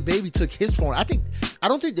don't think the baby took his phone. I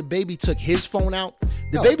don't think the baby took his phone out.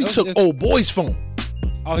 The baby took old boy's phone.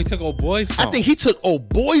 Oh, he took old boy's phone. I think he took old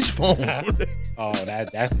boy's phone. Oh,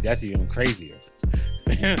 that's even crazier.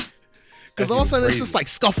 Because all of a sudden it's just like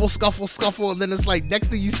scuffle, and then it's like next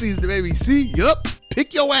thing you see is the baby. See, yup,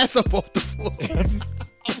 pick your ass up off the floor.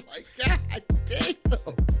 Oh my god, damn.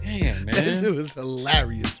 Damn, man. It was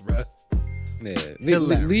hilarious, bro. Yeah,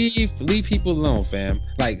 leave people alone, fam.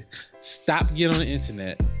 Like, stop getting on the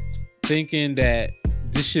internet thinking that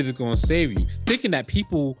this shit is gonna save you. Thinking that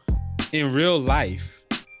people in real life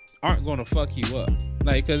aren't gonna fuck you up.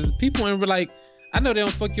 Like, cause people in like, I know they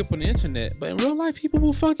don't fuck you up on the internet, but in real life, people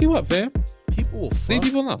will fuck you up, fam. People will fuck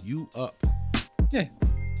people alone. you up. Yeah.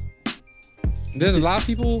 There's a lot of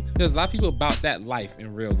people about that life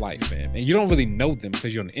in real life, fam, and you don't really know them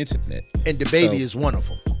because you're on the internet. And the baby is one of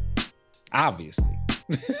them. Obviously.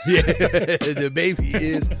 Yeah, the baby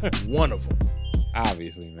is one of them.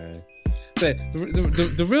 Obviously, man. But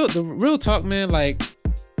the real talk, man. Like,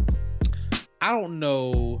 I don't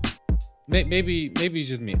know. Maybe it's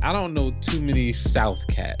just me. I don't know too many South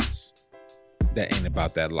cats that ain't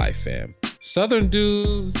about that life, fam. Southern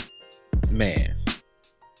dudes, man,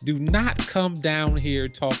 do not come down here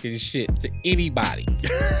talking shit to anybody.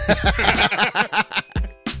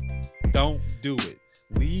 Don't do it.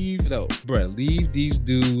 Leave these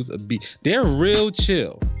dudes a beat. They're real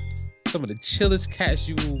chill. Some of the chillest cats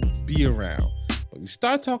you will be around. But you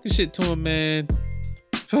start talking shit to them, man,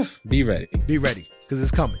 be ready. Be ready, because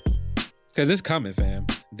it's coming. Because it's coming, fam.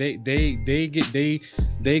 They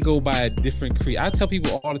go by a different creed. I tell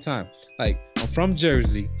people all the time, like, I'm from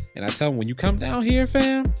Jersey, and I tell them, when you come down here,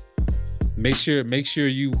 fam, make sure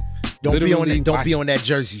you don't be on that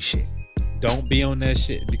Jersey shit. Don't be on that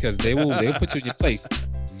shit, because they'll put you in your place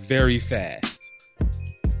very fast.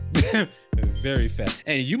 Very fast.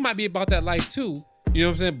 And you might be about that life too. You know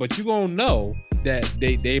what I'm saying? But you gonna know that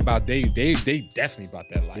they definitely about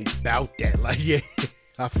that life. They about that life. Yeah.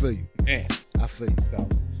 I feel you. Man. I feel you. So,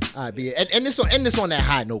 all right, be and this on that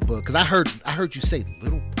high note, bud, because I heard you say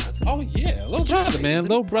little brother. Oh yeah, little brother, man.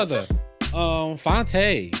 Little brother.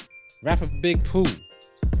 Fonte, rapper Big Pooh.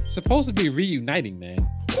 Supposed to be reuniting, man.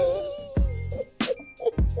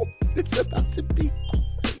 It's about to be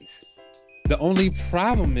crazy. The only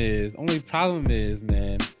problem is,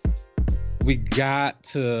 man, we got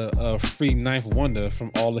to free Ninth Wonder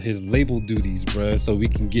from all of his label duties, bruh, so we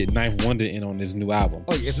can get Ninth Wonder in on this new album.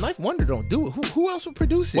 Oh, if Ninth Wonder don't do it, who else would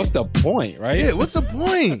produce it? What's the point, right? Yeah, what's the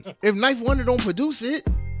point? If Ninth Wonder don't produce it,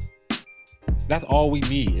 that's all we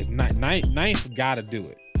need. Is Ninth gotta do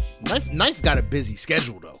it. Ninth got a busy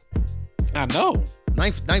schedule though. I know.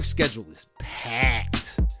 Ninth schedule is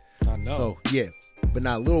packed. I know. So yeah, but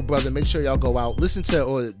now, little brother, make sure y'all go out, listen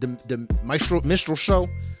to the Minstrel Show.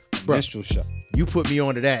 Bro, Minstrel Show. You put me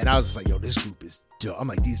onto that, and I was just like, yo, this group is dope. I'm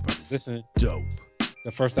like, these brothers dope.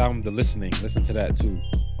 The first album, The Listening, listen to that too.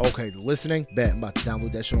 Okay, The Listening, bet. I'm about to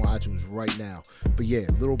download that shit on iTunes right now. But yeah,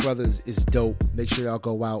 Little Brothers is dope. Make sure y'all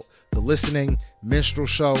go out. The Listening, Minstrel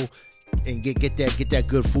Show, and get that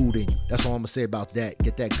good food in you. That's all I'm gonna say about that.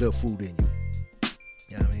 Get that good food in you.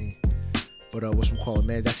 You know what I mean? But what's we call it,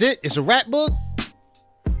 man? That's it. It's a rap book.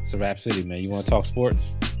 It's a rap city, man. You want to talk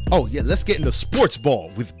sports? Oh yeah, let's get into sports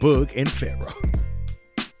ball with Boog and Pharaoh.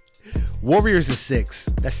 Warriors is 6.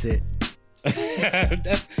 That's it.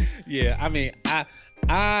 Yeah, I mean, I'm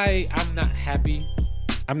not happy.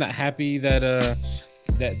 I'm not happy that the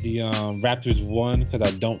Raptors won, because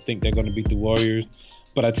I don't think they're going to beat the Warriors.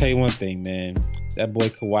 But I tell you one thing, man, that boy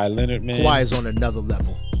Kawhi Leonard, man, Kawhi is on another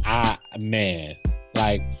level. Man,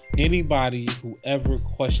 like, anybody who ever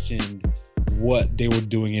questioned what they were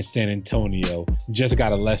doing in San Antonio just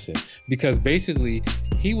got a lesson, because basically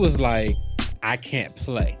he was like, I can't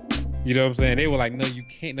play. You know what I'm saying? They were like, no, you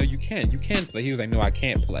can't. No, you can. You can play. He was like, no, I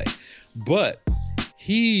can't play. But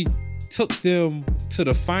he took them to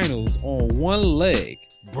the finals on one leg,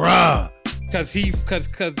 bruh. Cause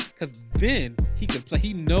then he can play.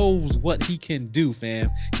 He knows what he can do, fam.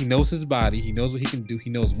 He knows his body. He knows what he can do. He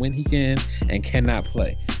knows when he can and cannot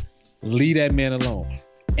play. Leave that man alone.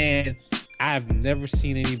 And I've never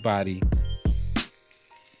seen anybody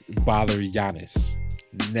bother Giannis.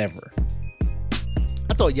 Never.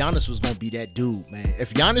 I thought Giannis was gonna be that dude, man.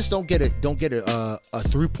 If Giannis don't get a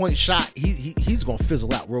 3-point shot, he's gonna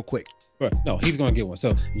fizzle out real quick. No, he's gonna get one.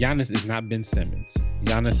 So Giannis is not Ben Simmons.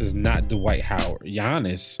 Giannis is not Dwight Howard.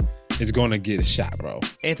 Giannis is gonna get a shot, bro.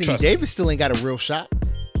 Anthony Davis still ain't got a real shot.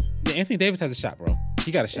 Yeah, Anthony Davis has a shot, bro.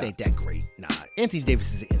 He got a shot. It ain't that great. Nah, Anthony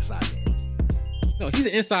Davis is an inside man. No, he's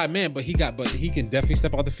an inside man, but he can definitely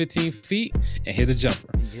step out the 15 feet and hit a jumper.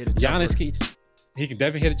 Giannis he can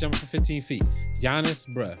definitely hit a jumper from 15 feet. Giannis,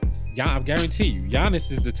 bruh. I guarantee you,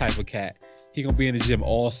 Giannis is the type of cat. He gonna be in the gym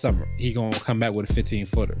all summer. He gonna come back with a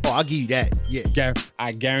 15-footer. Oh, I'll give you that. Yeah.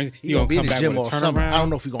 I guarantee he gonna be in the gym all summer. I don't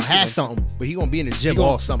know if he gonna have something, but he gonna be in the gym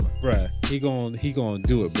all summer. Bruh, he gonna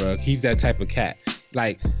do it, bruh. He's that type of cat.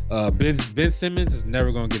 Like, Ben Simmons is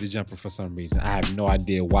never gonna get a jumper for some reason. I have no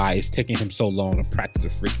idea why it's taking him so long to practice a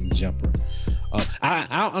freaking jumper. I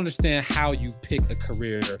don't understand how you pick a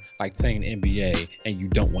career like playing the NBA and you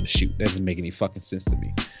don't want to shoot. That doesn't make any fucking sense to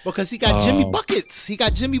me. Because he got Jimmy buckets. He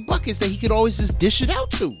got Jimmy buckets that he could always just dish it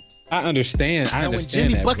out to. I understand. When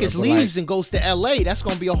Jimmy buckets leaves and goes to LA, that's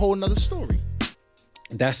gonna be a whole nother story.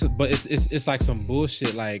 But it's like some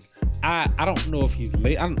bullshit. Like, I don't know if he's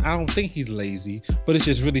late. I don't think he's lazy, but it's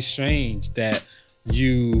just really strange that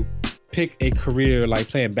you pick a career like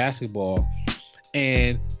playing basketball,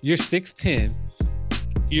 and you're 6'10",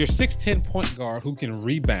 you're a 6'10" point guard who can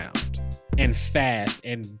rebound and fast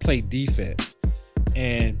and play defense.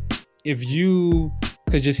 And if you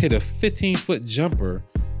could just hit a 15-foot jumper,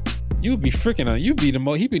 you'd be freaking on. You'd be the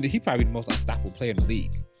most. He probably the most unstoppable player in the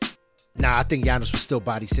league. Nah, I think Giannis would still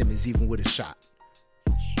body Simmons even with a shot.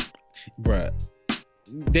 Bruh,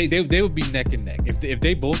 they would be neck and neck. If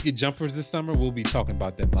they both get jumpers this summer, we'll be talking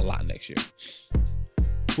about them a lot next year.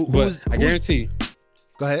 I guarantee.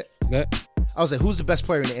 Go ahead. I was like, who's the best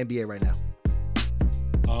player in the NBA right now?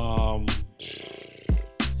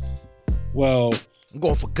 Well, I'm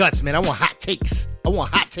going for guts, man. I want hot takes. I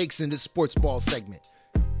want hot takes in this sports ball segment.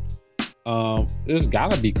 There's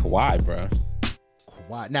gotta be Kawhi, bro.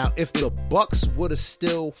 Kawhi. Now, if the Bucks would have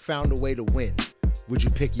still found a way to win, would you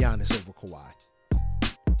pick Giannis over Kawhi?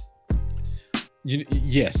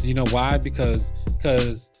 Yes. You know why? Because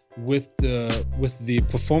with the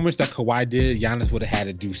performance that Kawhi did, Giannis would have had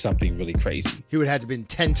to do something really crazy. He would have had to been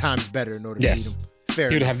 10 times better in order to beat him. Fair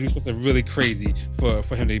he would enough. have to do something really crazy for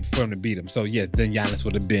him to beat him. So yes, then Giannis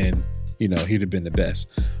would have been, he'd have been the best.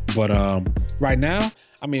 But right now,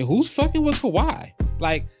 I mean, who's fucking with Kawhi?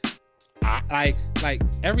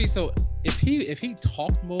 If he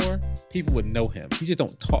talked more, people would know him. He just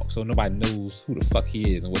don't talk, so nobody knows who the fuck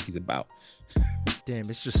he is and what he's about. Damn,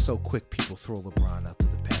 it's just so quick. People throw LeBron out to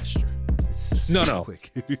the pasture. It's just so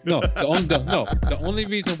quick. The only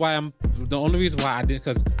reason why I didn't,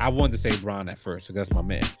 because I wanted to say Bron at first, because that's my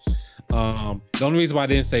man. The only reason why I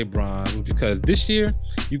didn't say Bron was because this year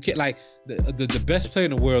you can't, like, the best player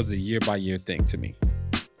in the world is a year by year thing to me.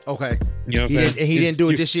 Okay. You know what I'm saying? He didn't do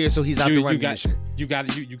it this year, so he's out the running this year. You got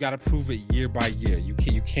to prove it year by year. You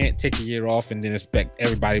can't take a year off and then expect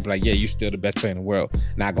everybody to be like, yeah, you're still the best player in the world.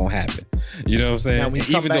 Not gonna happen. You know what I'm saying?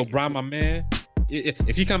 Even though Bron, my man,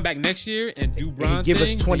 if he come back next year and do Bron and give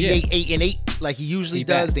us 28, yeah, 8 and 8 like he usually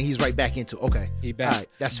does, then he's right back into it. Okay. He back. All right,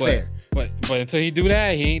 that's fair. But until he do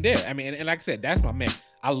that, he ain't there. I mean, and like I said, that's my man.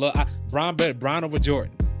 I love Bron over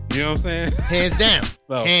Jordan. You know what I'm saying? Hands down.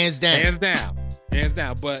 So hands down.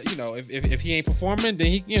 But if he ain't performing, then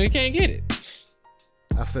he can't get it.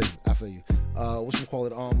 I feel you.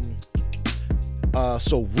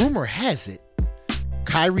 So rumor has it,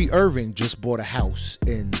 Kyrie Irving just bought a house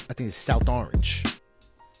in, I think it's South Orange.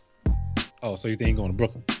 Oh, so you think he's going to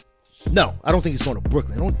Brooklyn? No, I don't think he's going to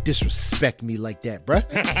Brooklyn. Don't disrespect me like that, bruh.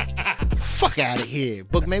 Fuck out of here.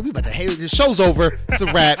 Book, man, we about to hate it. The show's over. It's a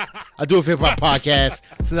wrap. I Do It For Hip Hop Podcast.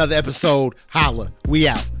 It's another episode. Holla. We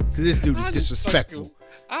out. Because this dude is disrespectful.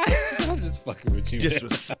 I'm just fucking with you.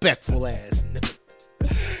 Disrespectful ass.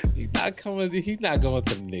 He's not going to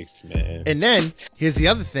the Knicks, man. And then, here's the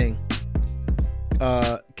other thing.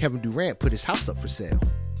 Kevin Durant put his house up for sale.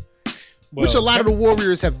 Which a lot of the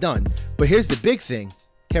Warriors have done. But here's the big thing.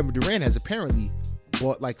 Kevin Durant has apparently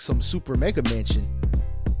bought like some super mega mansion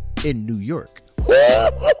in New York.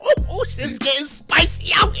 Shit's getting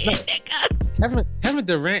spicy out here, nigga. Kevin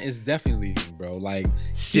Durant is definitely leaving, bro. Like,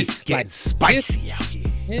 shit's getting spicy out here.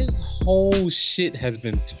 His whole shit has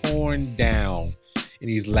been torn down in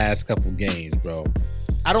these last couple games, bro.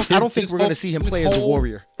 I don't think we're gonna see him play as a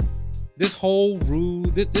Warrior. This whole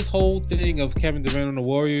thing of Kevin Durant on the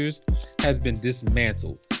Warriors has been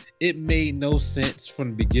dismantled. It made no sense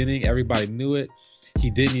from the beginning. Everybody knew it.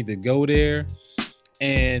 He didn't need to go there.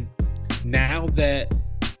 And now that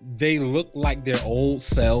they look like their old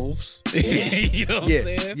selves, you know what I'm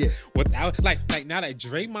saying? Yeah. Without like now that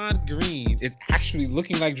Draymond Green is actually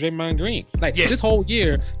looking like Draymond Green. Like this whole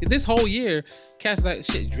year, cats like,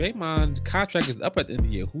 shit, Draymond's contract is up at the end of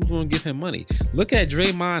the year. Who's gonna give him money? Look at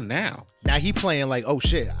Draymond now. Now he playing like, oh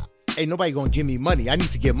shit, ain't nobody gonna give me money. I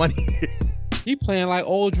need to get money. He playing like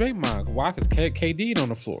old Draymond. Why? Because KD on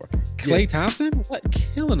the floor. Klay Thompson, what?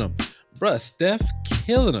 Killing him. Bruh, Steph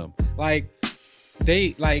killing him.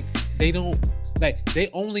 They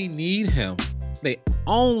only need him. They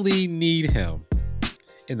only need him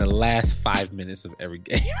in the last 5 minutes of every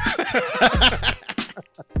game.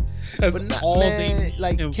 That's but not, all man, they need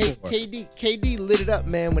like him for. KD lit it up,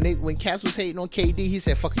 man. When Cass was hating on KD, he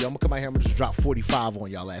said, "Fuck you, I'm gonna come out here. I'm gonna just drop 45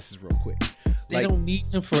 on y'all asses real quick." They don't need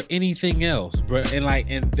him for anything else, bro. And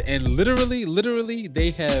literally,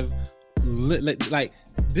 they have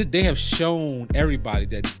they have shown everybody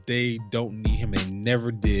that they don't need him. They never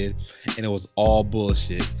did, and it was all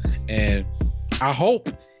bullshit. And I hope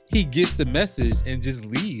he gets the message and just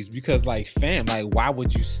leaves, because like, fam, like, why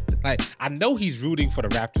would you I know he's rooting for the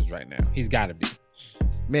Raptors right now. He's got to be.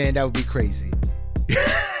 Man, that would be crazy.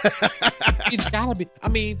 He's gotta be. I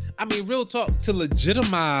mean, real talk. To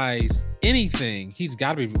legitimize anything, he's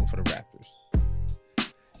gotta be rooting for the Raptors.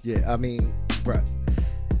 Yeah, I mean, bruh.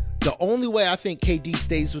 The only way I think KD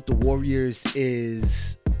stays with the Warriors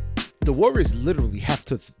is the Warriors literally have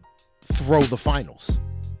to throw the finals.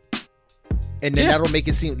 And then that'll make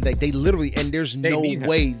it seem like they literally, and there's no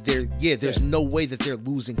way no way that they're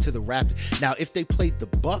losing to the Raptors. Now, if they played the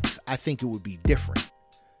Bucks, I think it would be different.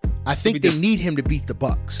 I think they need him to beat the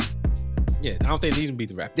Bucks. Yeah, I don't think they need him to beat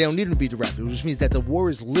the Raptors. They don't need him to beat the Raptors, which means that the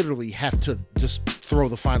Warriors literally have to just throw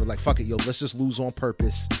the final. Like, fuck it, yo, let's just lose on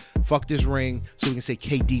purpose. Fuck this ring so we can say,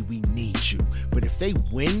 KD, we need you. But if they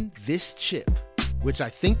win this chip, which I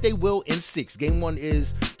think they will in 6, game 1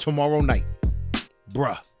 is tomorrow night,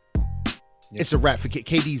 bruh. Yep. It's a wrap for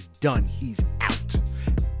KD's done. He's out.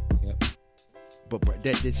 Yep. But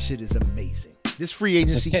this shit is amazing. This free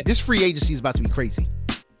agency is about to be crazy.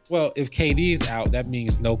 Well, if KD is out, that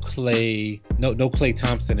means no Klay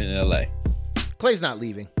Thompson in LA. Klay's not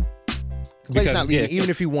leaving. Klay's not leaving. Even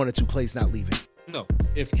if he wanted to, Klay's not leaving. No,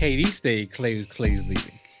 if KD stayed, Klay's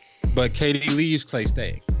leaving. But KD leaves, Klay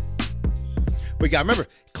staying. But you gotta remember,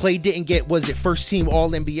 Klay didn't get, first team All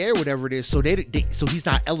NBA or whatever it is, so so he's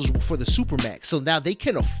not eligible for the Supermax. So now they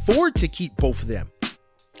can afford to keep both of them.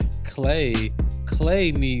 Klay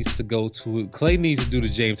needs to do the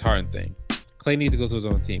James Harden thing. Klay needs to go to his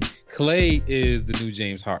own team. Klay is the new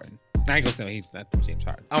James Harden. I ain't gonna say he's not the new James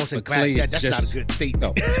Harden. I would say that's not a good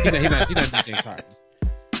statement. No, he's not the new James Harden.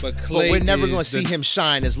 But we're never going to see him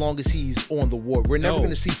shine as long as he's on the Warriors. We're never going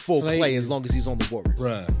to see full Klay as long as he's on the Warriors.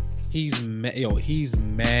 Bruh, he's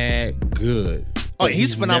mad good. Oh,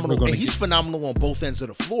 he's phenomenal. And he's phenomenal on both ends of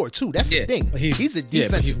the floor too. That's the thing. He's a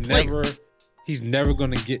defensive player. He's never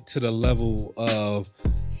going to get to the level of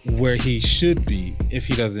where he should be if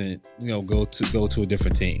he doesn't, go to a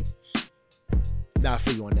different team. Nah, I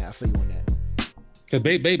feel you on that. Because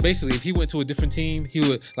basically, if he went to a different team, he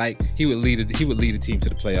would lead a team to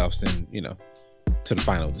the playoffs and to the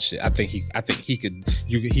finals and shit. I think he could.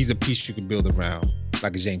 He's a piece you can build around,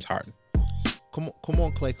 like a James Harden. Come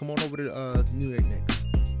on, Klay. Come on over to New York Knicks.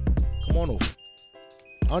 Come on over.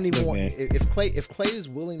 I don't even want if Klay is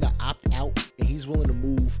willing to opt out and he's willing to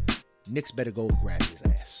move, Knicks better go grab his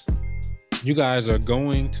ass. You guys are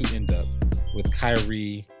going to end up with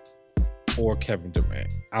Kyrie or Kevin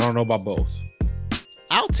Durant. I don't know about both.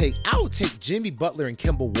 I'll take Jimmy Butler and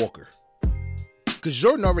Kemba Walker. Because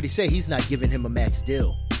Jordan already said he's not giving him a max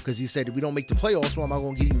deal. Because he said, if we don't make the playoffs, why am I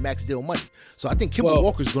going to give you max deal money? So I think Kemba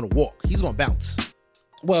Walker's going to walk. He's going to bounce.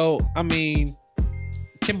 Well, I mean,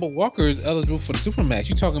 Kemba Walker is eligible for the Supermax.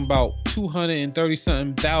 You're talking about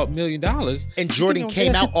 $230-something million. And Jordan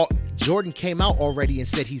came out already and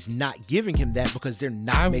said he's not giving him that because they're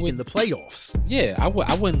not making the playoffs. Yeah, I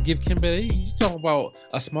wouldn't give Kemba. You talking about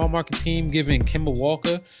a small market team giving Kemba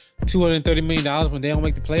Walker $230 million when they don't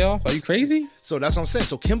make the playoffs? Are you crazy? So that's what I'm saying.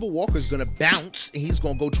 So Kemba Walker is going to bounce and he's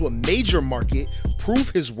going to go to a major market,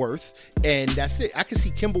 prove his worth, and that's it. I can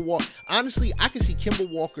see Kemba Walker. Honestly, I can see Kemba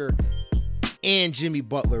Walker and Jimmy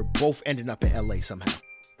Butler both ending up in LA somehow.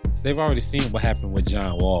 They've already seen what happened with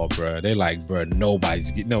John Wall, bro. They like, bro,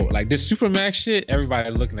 nobody's like this Supermax shit.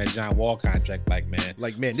 Everybody looking at John Wall contract like, man,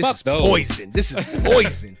 this is poison. This is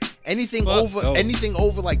poison. Anything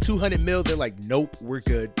over like 200 mil, they're like, nope, we're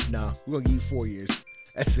good. Nah, we're gonna give you 4 years.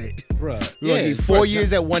 That's it, bro. We're gonna give you 4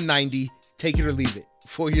 years at 190. Take it or leave it.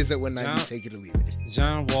 4 years at 190. Take it or leave it.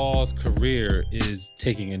 John Wall's career is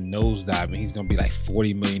taking a nosedive, and he's gonna be like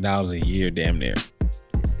 $40 million a year, damn near.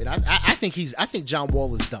 And I think John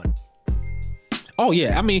Wall is done. Oh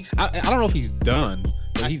yeah, I mean, I don't know if he's done,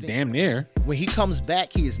 but he's damn near. When he comes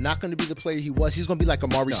back, he is not going to be the player he was. He's going to be like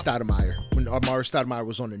Amari Stoudemire when Amari Stoudemire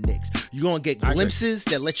was on the Knicks. You're going to get glimpses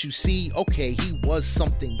that let you see, okay, he was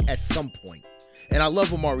something at some point. And I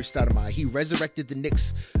love Amari Stoudemire. He resurrected the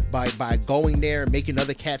Knicks by going there and making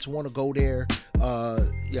other cats want to go there.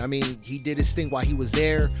 I mean, he did his thing while he was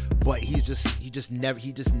there, but he just never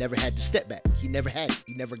had to step back. He never had it.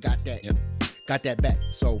 He never got that back.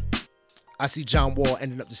 So I see John Wall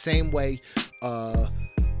ending up the same way.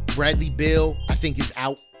 Bradley Beal, I think, is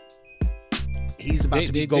out. He's about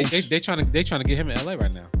to be ghost. They're trying to get him in LA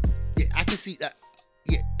right now. Yeah, I can see that.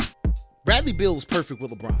 Yeah, Bradley Beal is perfect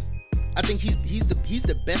with LeBron. I think he's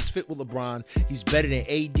the best fit with LeBron. He's better than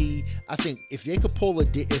AD. I think if they could pull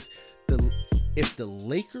if the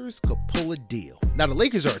Lakers could pull a deal. Now the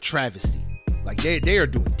Lakers are a travesty. Like they are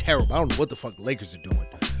doing terrible. I don't know what the fuck the Lakers are doing.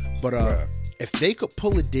 But if they could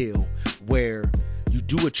pull a deal where you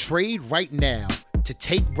do a trade right now to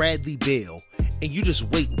take Bradley Beal and you just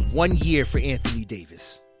wait 1 year for Anthony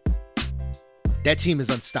Davis, that team is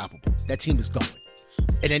unstoppable. That team is going.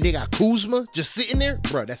 and then they got Kuzma just sitting there,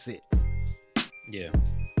 bro. That's it. Yeah.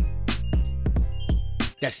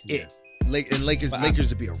 That's it. Lakers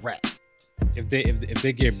would be a wrap. If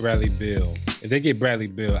they get Bradley Beal,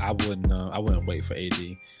 I wouldn't wait for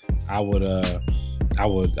AD. I would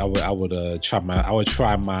try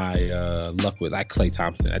my luck with like Klay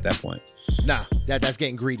Thompson at that point. Nah, that's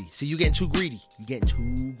getting greedy. See, you getting too greedy.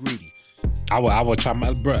 I would try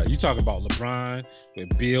my bruh. You talking about LeBron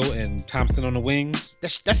with Beal and Thompson on the wings?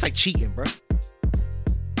 That's like cheating, bro.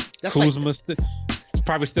 That's Kuzma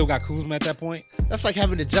probably still got Kuzma at that point. That's like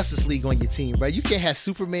having the Justice League on your team, bro. You can't have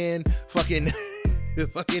Superman, fucking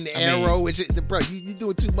Arrow, bro. You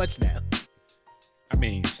doing too much now. I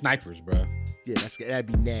mean, snipers, bro. Yeah, that'd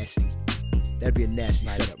be nasty. That'd be a nasty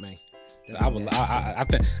setup, man.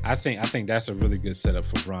 I think that's a really good setup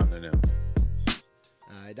for Bron and them.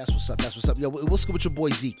 All right, that's what's up. Yo, what's good with your boy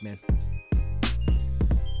Zeke, man?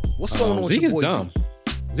 What's going on with your boy Zeke?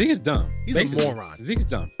 Zeke is dumb. He's a moron. Zeke's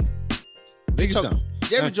dumb. Dumb.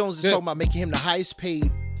 Jerry Jones is talking about making him the highest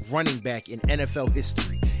paid running back in NFL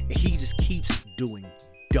history, and he just keeps doing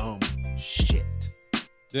dumb shit.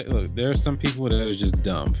 Look, there are some people that are just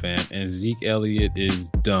dumb, fam, and Zeke Elliott is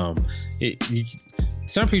dumb.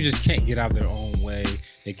 Some people just can't get out of their own way.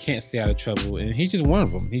 They can't stay out of trouble, and he's just one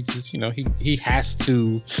of them. He just, he has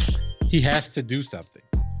to do something.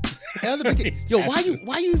 Yo,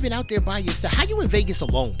 why you even out there by yourself? How you in Vegas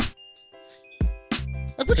alone?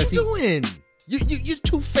 Like, what you doing? You're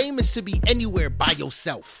too famous to be anywhere by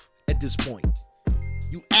yourself at this point.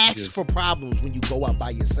 You ask for problems when you go out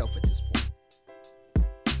by yourself at this point.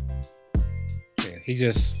 Yeah,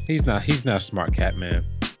 he's not a smart cat, man.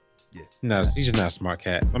 Yeah. No, he's just not a smart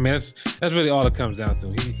cat. I mean, that's really all it comes down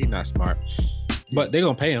to. He's not smart. But they're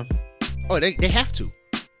gonna pay him. Oh, they have to.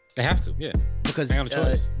 They have to, yeah. Because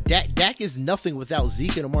Dak is nothing without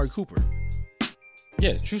Zeke and Amari Cooper.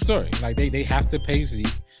 Yeah, true story. Like they have to pay Zeke,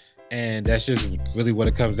 and that's just really what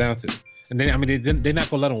it comes down to. And then they're not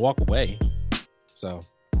gonna let him walk away. So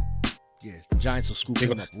yeah, Giants will scoop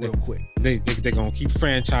him up real quick. They're gonna keep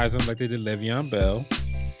franchising like they did Le'Veon Bell,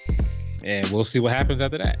 and we'll see what happens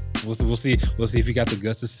after that. We'll see if he got the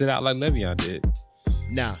guts to sit out like Le'Veon did.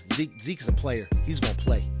 Nah, Zeke's a player. He's gonna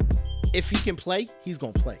play. If he can play, he's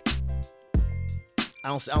gonna play. I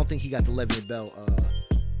don't think he got the Le'Veon Bell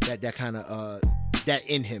that kind of that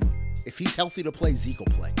in him. If he's healthy to play, Zeke will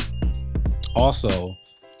play. Also,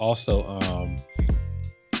 this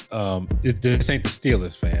ain't the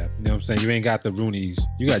Steelers, fam. You know what I'm saying? You ain't got the Rooneys.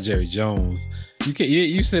 You got Jerry Jones.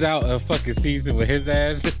 You sit out a fucking season with his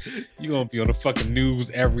ass, you gonna be on the fucking news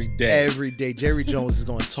every day. Every day, Jerry Jones is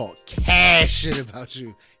gonna talk cash shit about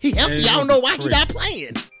you. He healthy. I don't know why he not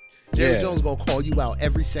playing. Jerry Jones gonna call you out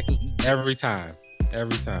every second he gets. Every time.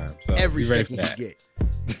 So every second he get.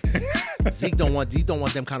 Zeke don't want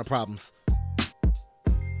them kind of problems.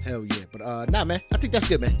 Hell yeah. But nah, man, I think that's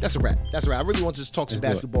good, man. That's a wrap. I really want to just talk some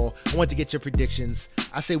basketball. I want to get your predictions.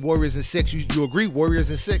 I say Warriors in 6. You agree? Warriors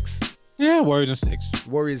in 6? Yeah, Warriors in 6.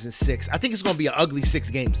 Warriors in 6. I think it's gonna be an ugly 6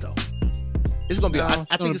 games though. It's gonna be. I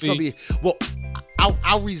think it's gonna be. Well,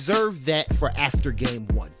 I'll reserve that for after game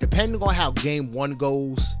 1. Depending on how game 1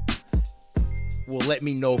 goes, will let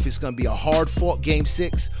me know if it's gonna be a hard fought game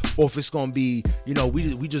 6 or if it's gonna be, we're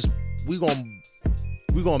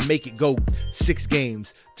gonna make it go 6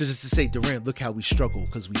 games to say, Durant, look how we struggled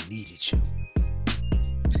because we needed you.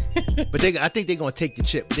 But I think they're gonna take the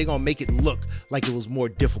chip. They're gonna make it look like it was more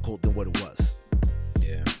difficult than what it was.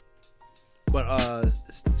 Yeah. But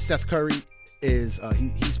Steph Curry is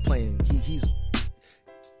he's playing.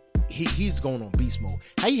 He's going on beast mode.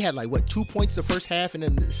 How he had 2 points the first half, and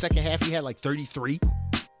then the second half he had 33.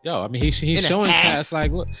 Yo, I mean he's showing cats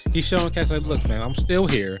look. He's showing cats look, man, I'm still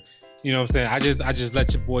here. You know what I'm saying? I just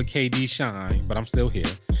let your boy KD shine, but I'm still here.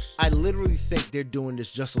 I literally think they're doing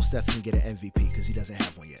this just so Steph can get an MVP because he doesn't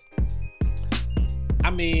have one yet. I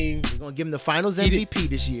mean, they're gonna give him the Finals MVP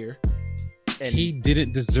this year. And he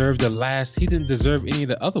didn't deserve He didn't deserve any of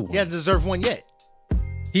the other ones. He hasn't deserved one yet.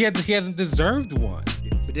 He hasn't deserved one.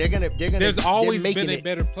 But they're gonna. There's always been a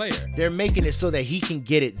better player. They're making it so that he can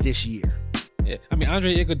get it this year. Yeah, I mean,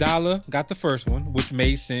 Andre Iguodala got the first one, which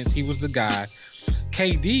made sense. He was the guy.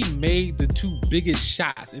 KD made the 2 biggest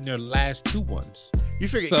shots in their last 2 ones. You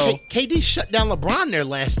figure KD shut down LeBron their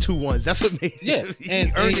last 2 ones. That's what made he earned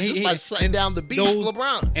it just by shutting down the beast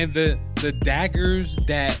LeBron. And the daggers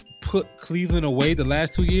that put Cleveland away the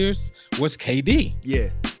last 2 years was KD.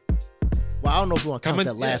 Yeah. Well, I don't know if you want to count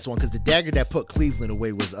that last one because the dagger that put Cleveland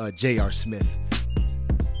away was J.R. Smith.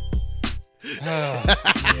 Oh,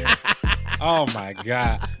 yeah. Oh my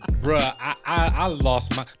God. Bruh, I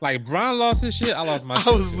lost my, like, Bron lost his shit. I lost my shit.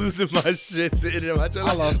 I was losing my shit sitting there.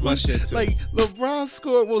 I lost my shit too. Like, LeBron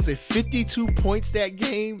scored, what was it, 52 points that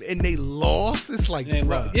game, and they lost? It's like,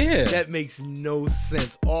 bruh, yeah, that makes no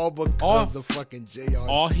sense. All because of fucking J.R.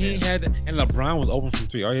 All Smith. he had, and LeBron was open from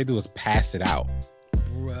three. All he had to do was pass it out.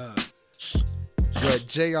 Bruh. But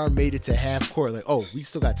JR made it to half court. Like, oh, we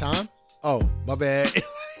still got time? Oh, my bad.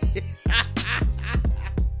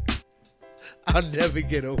 I'll never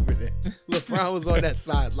get over that. LeBron was on that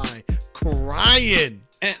sideline crying.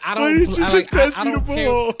 And I don't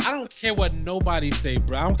care what nobody say,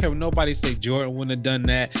 bro. I don't care what nobody say. Jordan wouldn't have done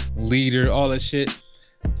that. Leader, all that shit.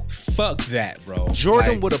 Fuck that, bro.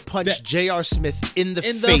 Jordan would have punched J.R. Smith in the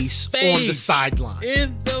face on the sideline.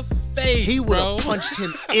 In the face, he would have punched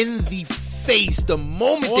him in the face the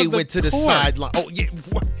moment they went to the sideline. Oh yeah,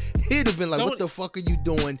 he'd have been like, "What the fuck are you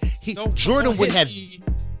doing?" Jordan would have.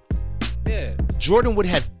 Yeah. Jordan would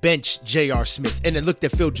have benched J.R. Smith and then looked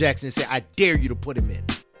at Phil Jackson and said, "I dare you to put him in."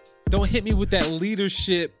 Don't hit me with that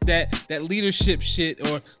leadership, that leadership shit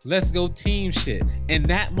or let's go team shit. In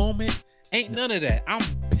that moment, ain't none of that. I'm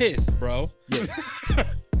pissed, bro. Yeah.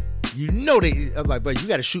 You know I'm like, bro, you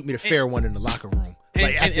got to shoot me the fair one in the locker room.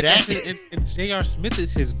 Like after that, and J.R. Smith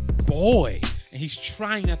is his boy, and he's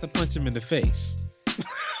trying not to punch him in the face.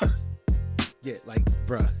 Yeah, like,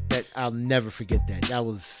 bro, that I'll never forget that. That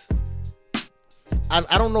was.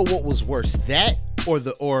 I don't know what was worse, that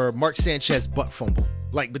or Mark Sanchez butt fumble.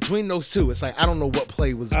 Like between those two, it's like I don't know what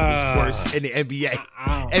play was worse in the NBA.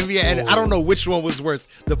 And I don't know which one was worse,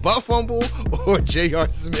 the butt fumble or J.R.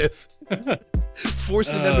 Smith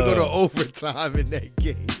forcing them to go to overtime in that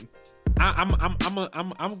game. I'm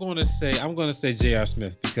going to say J.R.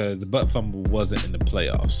 Smith because the butt fumble wasn't in the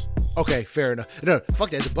playoffs. Okay, fair enough. No,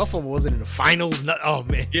 fuck that. The butt fumble wasn't in the finals. No, oh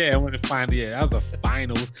man. Yeah, when the final. Yeah, that was the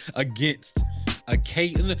finals against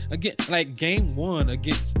like game 1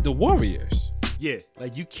 against the Warriors. Yeah,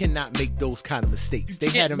 like you cannot make those kind of mistakes. They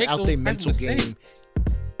had him out their mental game.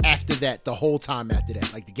 After that, the whole time after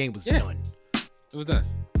that, like the game was done. It was done.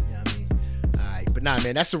 Yeah, I mean, all right, but nah,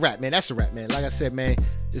 man, that's a wrap, man. Like I said, man,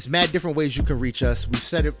 there's mad different ways you can reach us. We've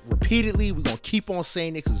said it repeatedly. We're gonna keep on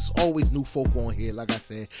saying it because there's always new folk on here. Like I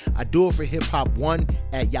said, I do it for hiphop1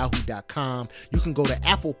 at yahoo.com. You can go to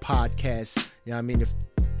Apple Podcasts. You know what I mean?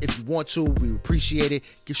 If you want to, we appreciate it.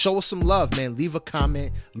 Show us some love, man. Leave a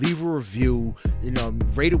comment, leave a review,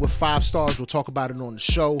 rate it with 5 stars. We'll talk about it on the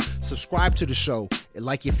show. Subscribe to the show and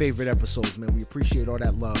like your favorite episodes, man. We appreciate all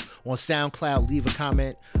that love. On SoundCloud, leave a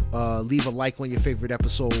comment, leave a like on your favorite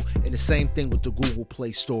episode, and the same thing with the Google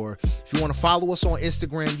Play Store. If you want to follow us on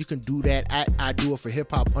Instagram, you can do that at I Do It For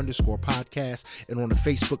Hip Hop _podcast, and on the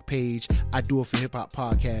Facebook page, I Do It For Hip Hop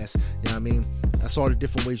Podcast. You know what I mean? That's all the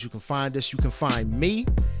different ways you can find us. You can find me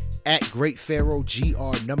at Great Pharaoh,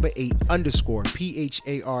 GR8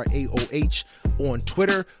 _PHARAOH on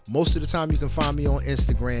Twitter. Most of the time you can find me on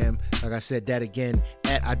Instagram. Like I said, that again,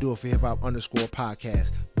 at I Do It For Hip Hop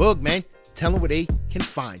 _podcast. Bug, man, tell them where they can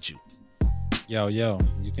find you. Yo, you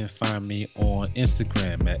can find me on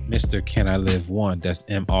Instagram at Mr. Can I Live 1. That's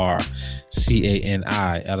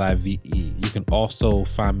MrCanilive. You can also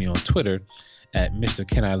find me on Twitter at Mr.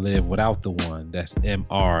 Can I Live Without the 1. That's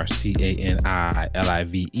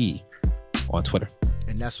MrCanilive on Twitter.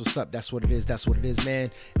 And that's what's up. That's what it is, man.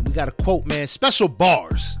 And we got a quote, man. Special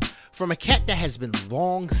bars from a cat that has been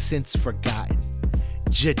long since forgotten.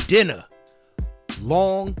 Jadena,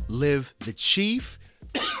 long live the chief.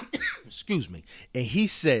 Excuse me. And he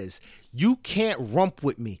says, you can't rump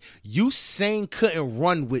with me. Usain couldn't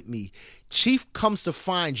run with me. Chief comes to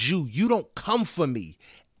find you. You don't come for me.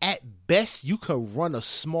 At best, you can run a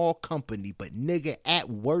small company, but nigga, at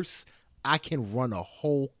worst, I can run a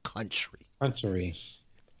whole country.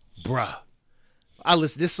 Bruh.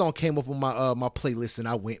 This song came up on my playlist and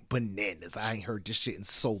I went bananas. I ain't heard this shit in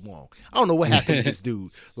so long. I don't know what happened to this dude.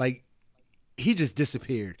 Like, he just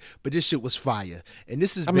disappeared. But this shit was fire. And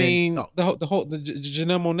this has the Janelle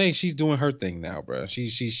Monáe, she's doing her thing now, bro.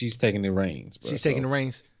 She's taking the reins, bro. She's taking the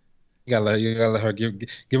reins. You gotta let her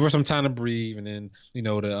give her some time to breathe, and then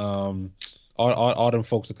all them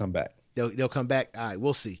folks will come back. They'll come back. All right,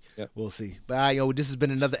 we'll see. Yep. We'll see. But this has been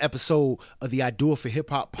another episode of the I Do It For Hip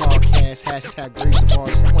Hop podcast. #Grace the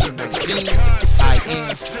Bars 2019. I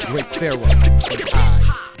am Great Pharaoh, and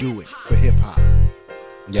I do it for hip hop.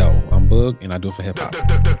 Yo, I'm Bug, and I do it for hip hop.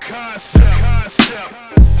 The concept. The concept.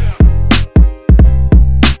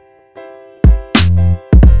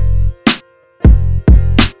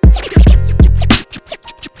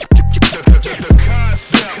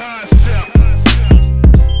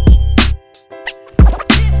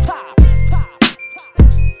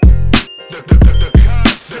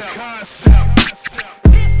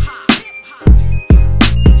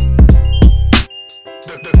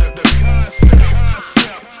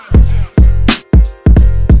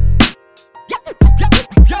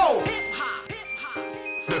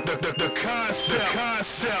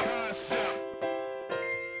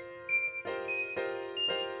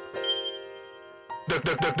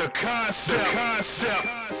 The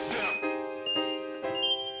concept.